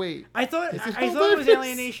was like, wait. I thought Is it I thought it was Helldivers?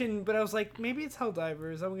 Alienation, but I was maybe it's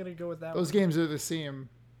Helldivers. I'm gonna go with that. Those one. games are the same.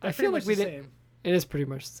 I They're feel pretty like much we the didn't. same. It is pretty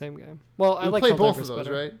much the same game. Well, I We like played both Helldivers of those,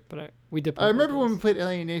 better, right? But we did. Play I both remember of when we those. played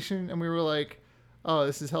Alienation and we were like, oh,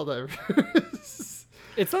 this is Helldivers.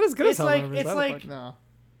 It's not as good It's as like- Helldivers. it's I like- like. No.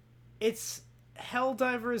 It's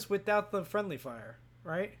Helldivers without the friendly fire,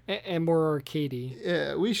 right? And more arcadey.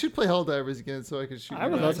 Yeah, we should play Helldivers again so I could shoot I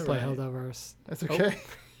you would love guys. to play alright. Helldivers. That's okay.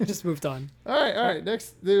 Just moved on. All right.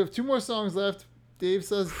 Next, they have 2 more songs left. Dave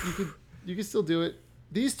says you can still do it.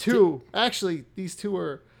 These two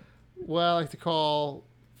are what I like to call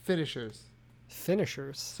finishers.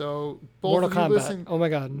 Finishers. So both Mortal of you Kombat. listen. Oh my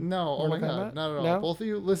god. No, oh my Mortal god, Kombat? not at all. No? Both of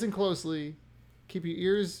you listen closely. Keep your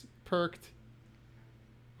ears perked.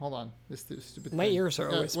 Hold on, this stupid. My thing. ears are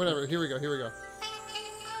always whatever. Here we go.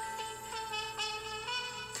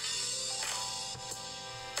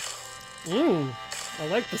 I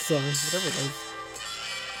like the song. Whatever it is.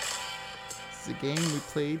 This is a game we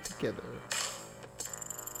played together.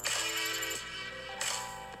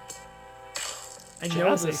 I know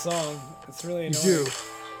Jazzy. this song. It's really You annoying. do.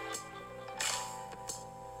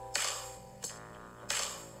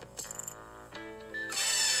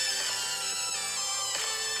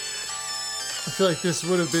 I feel like this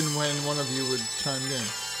would have been when one of you would chime in.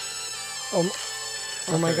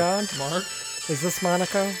 Oh my Okay, God. Mark. Is this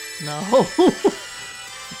Monaco? No.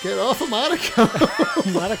 Get off of Monaco.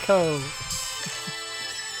 Monaco.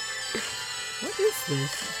 What is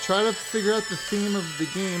this? Try to figure out the theme of the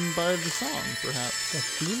game by the song, perhaps. The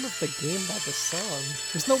theme of the game by the song.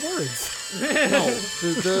 There's no words. No,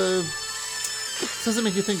 the this doesn't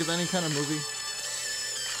make you think of any kind of movie.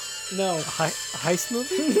 No. Heist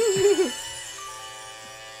movie?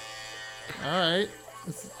 All right.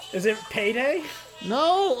 Is it Payday?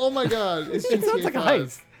 No. Oh my God. It's GTA It sounds like a 5.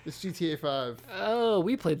 heist. It's GTA 5. Oh,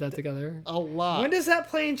 we played that together. A lot. When does that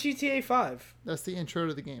play in GTA 5? That's the intro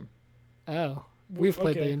to the game. Oh. We've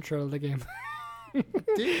played the Okay. intro of the game.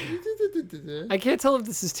 I I can't tell if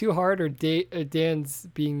this is too hard or Dan's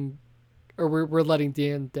being... Or we're letting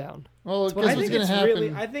Dan down. Well, what guess I what's think gonna it's happen?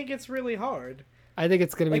 really. I think it's really hard. I think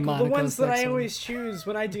it's going to be Like Monaco's the ones that next I one. always choose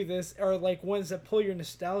when I do this are like ones that pull your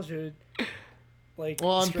nostalgia. Like.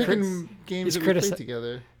 Well, I'm He's picking games that we critici- played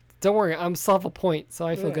together. Don't worry, I'm still have a point, so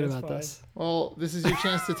I feel Yeah, good that's about fine. this. Well, this is your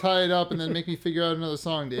chance to tie it up and then make me figure out another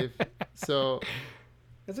song, Dave. So,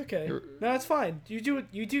 It's okay. You're- No, it's fine. You do it.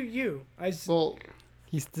 You do you. well, I'm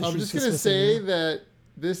He's just gonna dismissing say you. that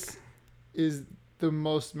this is the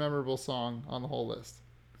most memorable song on the whole list.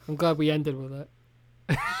 I'm glad we ended with it.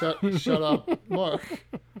 Shut up, Mark.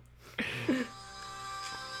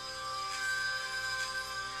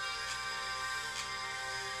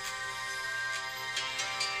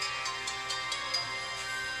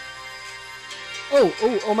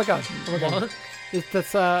 Oh my god. Oh my god. Mark.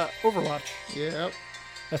 That's Overwatch. Yep.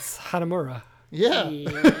 That's Hanamura. Yeah.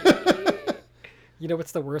 You know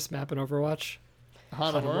what's the worst map in Overwatch?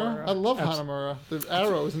 Hanamura. Hanamura. I love Abs- Hanamura. The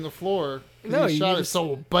arrows in the floor. No, you you shot it just-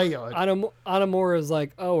 so bad. Hanamura is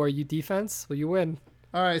like, oh, are you defense? Well, you win.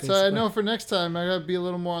 All right, so I know for next time I gotta be a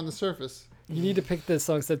little more on the surface. You need to pick the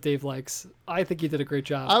songs that Dave likes. I think you did a great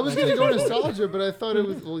job. I was gonna go nostalgia, but I thought it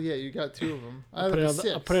was. Well, yeah, you got two of them. I Put it, have on the,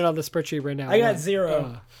 six. I'll put it on the spreadsheet right now. I got One.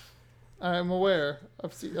 0. I'm aware. I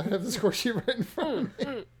have the score sheet right in front of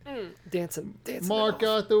me. Dancing. Mark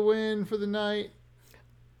got the win for the night.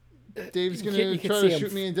 Dave's You gonna can try see to him.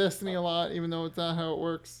 shoot me in Destiny a lot, even though it's not how it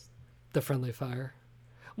works. The friendly fire.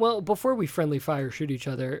 Well, before we friendly fire shoot each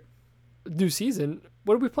other, new season,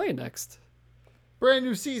 what are we playing next? Brand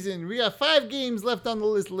new season. We got 5 games left on the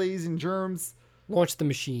list, ladies and germs. Launch the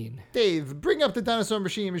machine. Dave, bring up the Dinosaur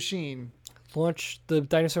Machine. Launch the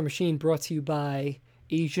Dinosaur Machine, brought to you by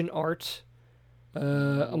Asian Art.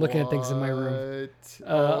 I'm looking at things in my room. What?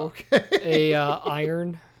 Okay. A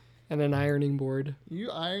iron and an ironing board.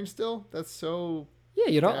 You iron still? That's so. Yeah,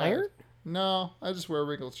 you don't bad. iron? No, I just wear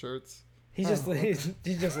wrinkled shirts. He just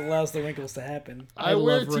he just allows the wrinkles to happen. I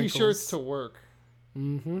wear love t-shirts wrinkles. to work.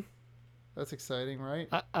 Mm-hmm. That's exciting, right?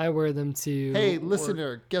 I wear them to. Hey, work.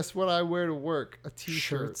 listener, guess what I wear to work? A t-shirt.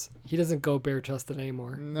 Shirts. He doesn't go bare chested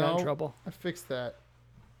anymore. Got No. in trouble. I fixed that.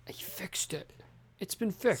 He fixed it. It's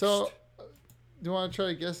been fixed. So, do you want to try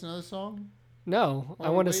to guess another song? No, I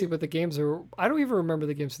Oh, want to see wait. what the games are. I don't even remember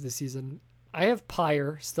the games for this season. I have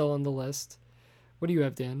Pyre still on the list. What do you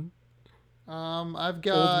have, Dan? I've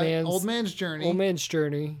got Old Man's Journey, Old Man's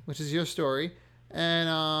Journey. which is your story, and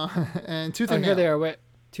and Tooth Oh, and here Nail. they are. Wait.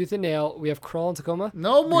 Tooth and Nail. We have Crawl and Tacoma.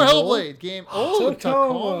 No more Roll. Hellblade game. Oh,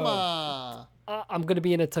 Tacoma. Tacoma. I'm going to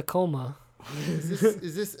be in a Tacoma.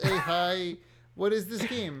 Is this a high? What is this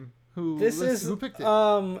game? Who who picked it?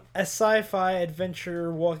 a sci-fi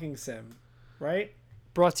adventure walking sim, right?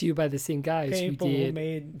 Brought to you by the same guys People who who did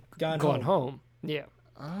made Gone Gone Home. Home. Yeah.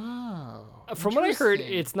 Oh, From what I heard,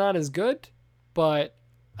 interesting. it's not as good, but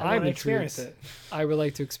I I'm want to intrigued. experience it. I would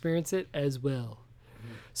like to experience it as well.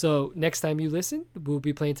 So next time you listen, we'll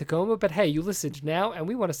be playing Tacoma. But hey, you listened now, and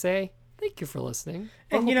we want to say thank you for listening.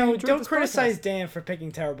 I And hope you know, enjoyed don't this criticize podcast. Dan for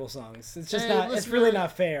picking terrible songs. It's just Hey, not. It's listener- really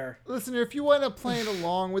not fair. Listener, if you wind up playing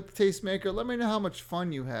along with the Tastemaker, let me know how much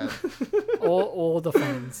fun you had. all the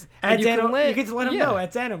funds. At And you can you get to let him yeah. know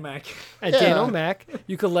at Danomac. At Yeah. Dano Mac.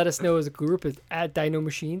 You can let us know as a group at Dino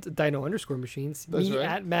Machines, Dino_Machines. That's Me right.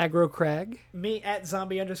 at Magro Crag. Me at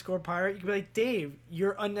zombie_pirate. You can be like, Dave,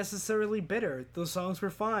 you're unnecessarily bitter. Those songs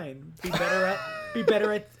were fine. Be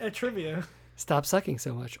better at trivia. Stop sucking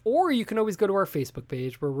so much. Or you can always go to our Facebook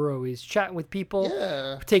page where we're always chatting with people,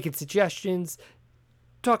 Yeah. taking suggestions,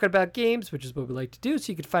 talking about games, which is what we like to do.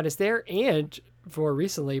 So you can find us there. And for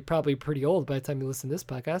recently, probably pretty old by the time you listen to this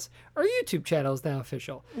podcast, our YouTube channel is now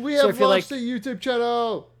official. We So have if you're launched like, a YouTube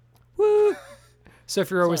channel. woo. So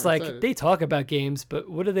if you're always Sorry, I'm like, excited. they talk about games, but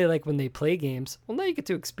what are they like when they play games? Well, now you get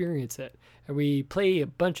to experience it. And we play a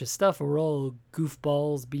bunch of stuff and we're all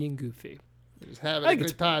goofballs being goofy. We're just having I a think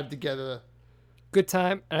good time together. Good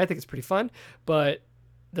time, and I think it's pretty fun. But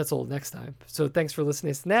that's all next time. So thanks for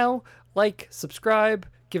listening to us now. Like, subscribe,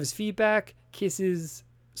 give us feedback, kisses,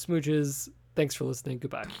 smooches. Thanks for listening.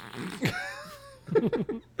 Goodbye.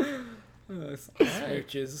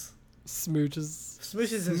 Smooches. Smooches.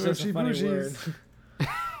 Smooches is just a funny Smoochy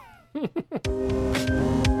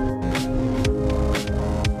word.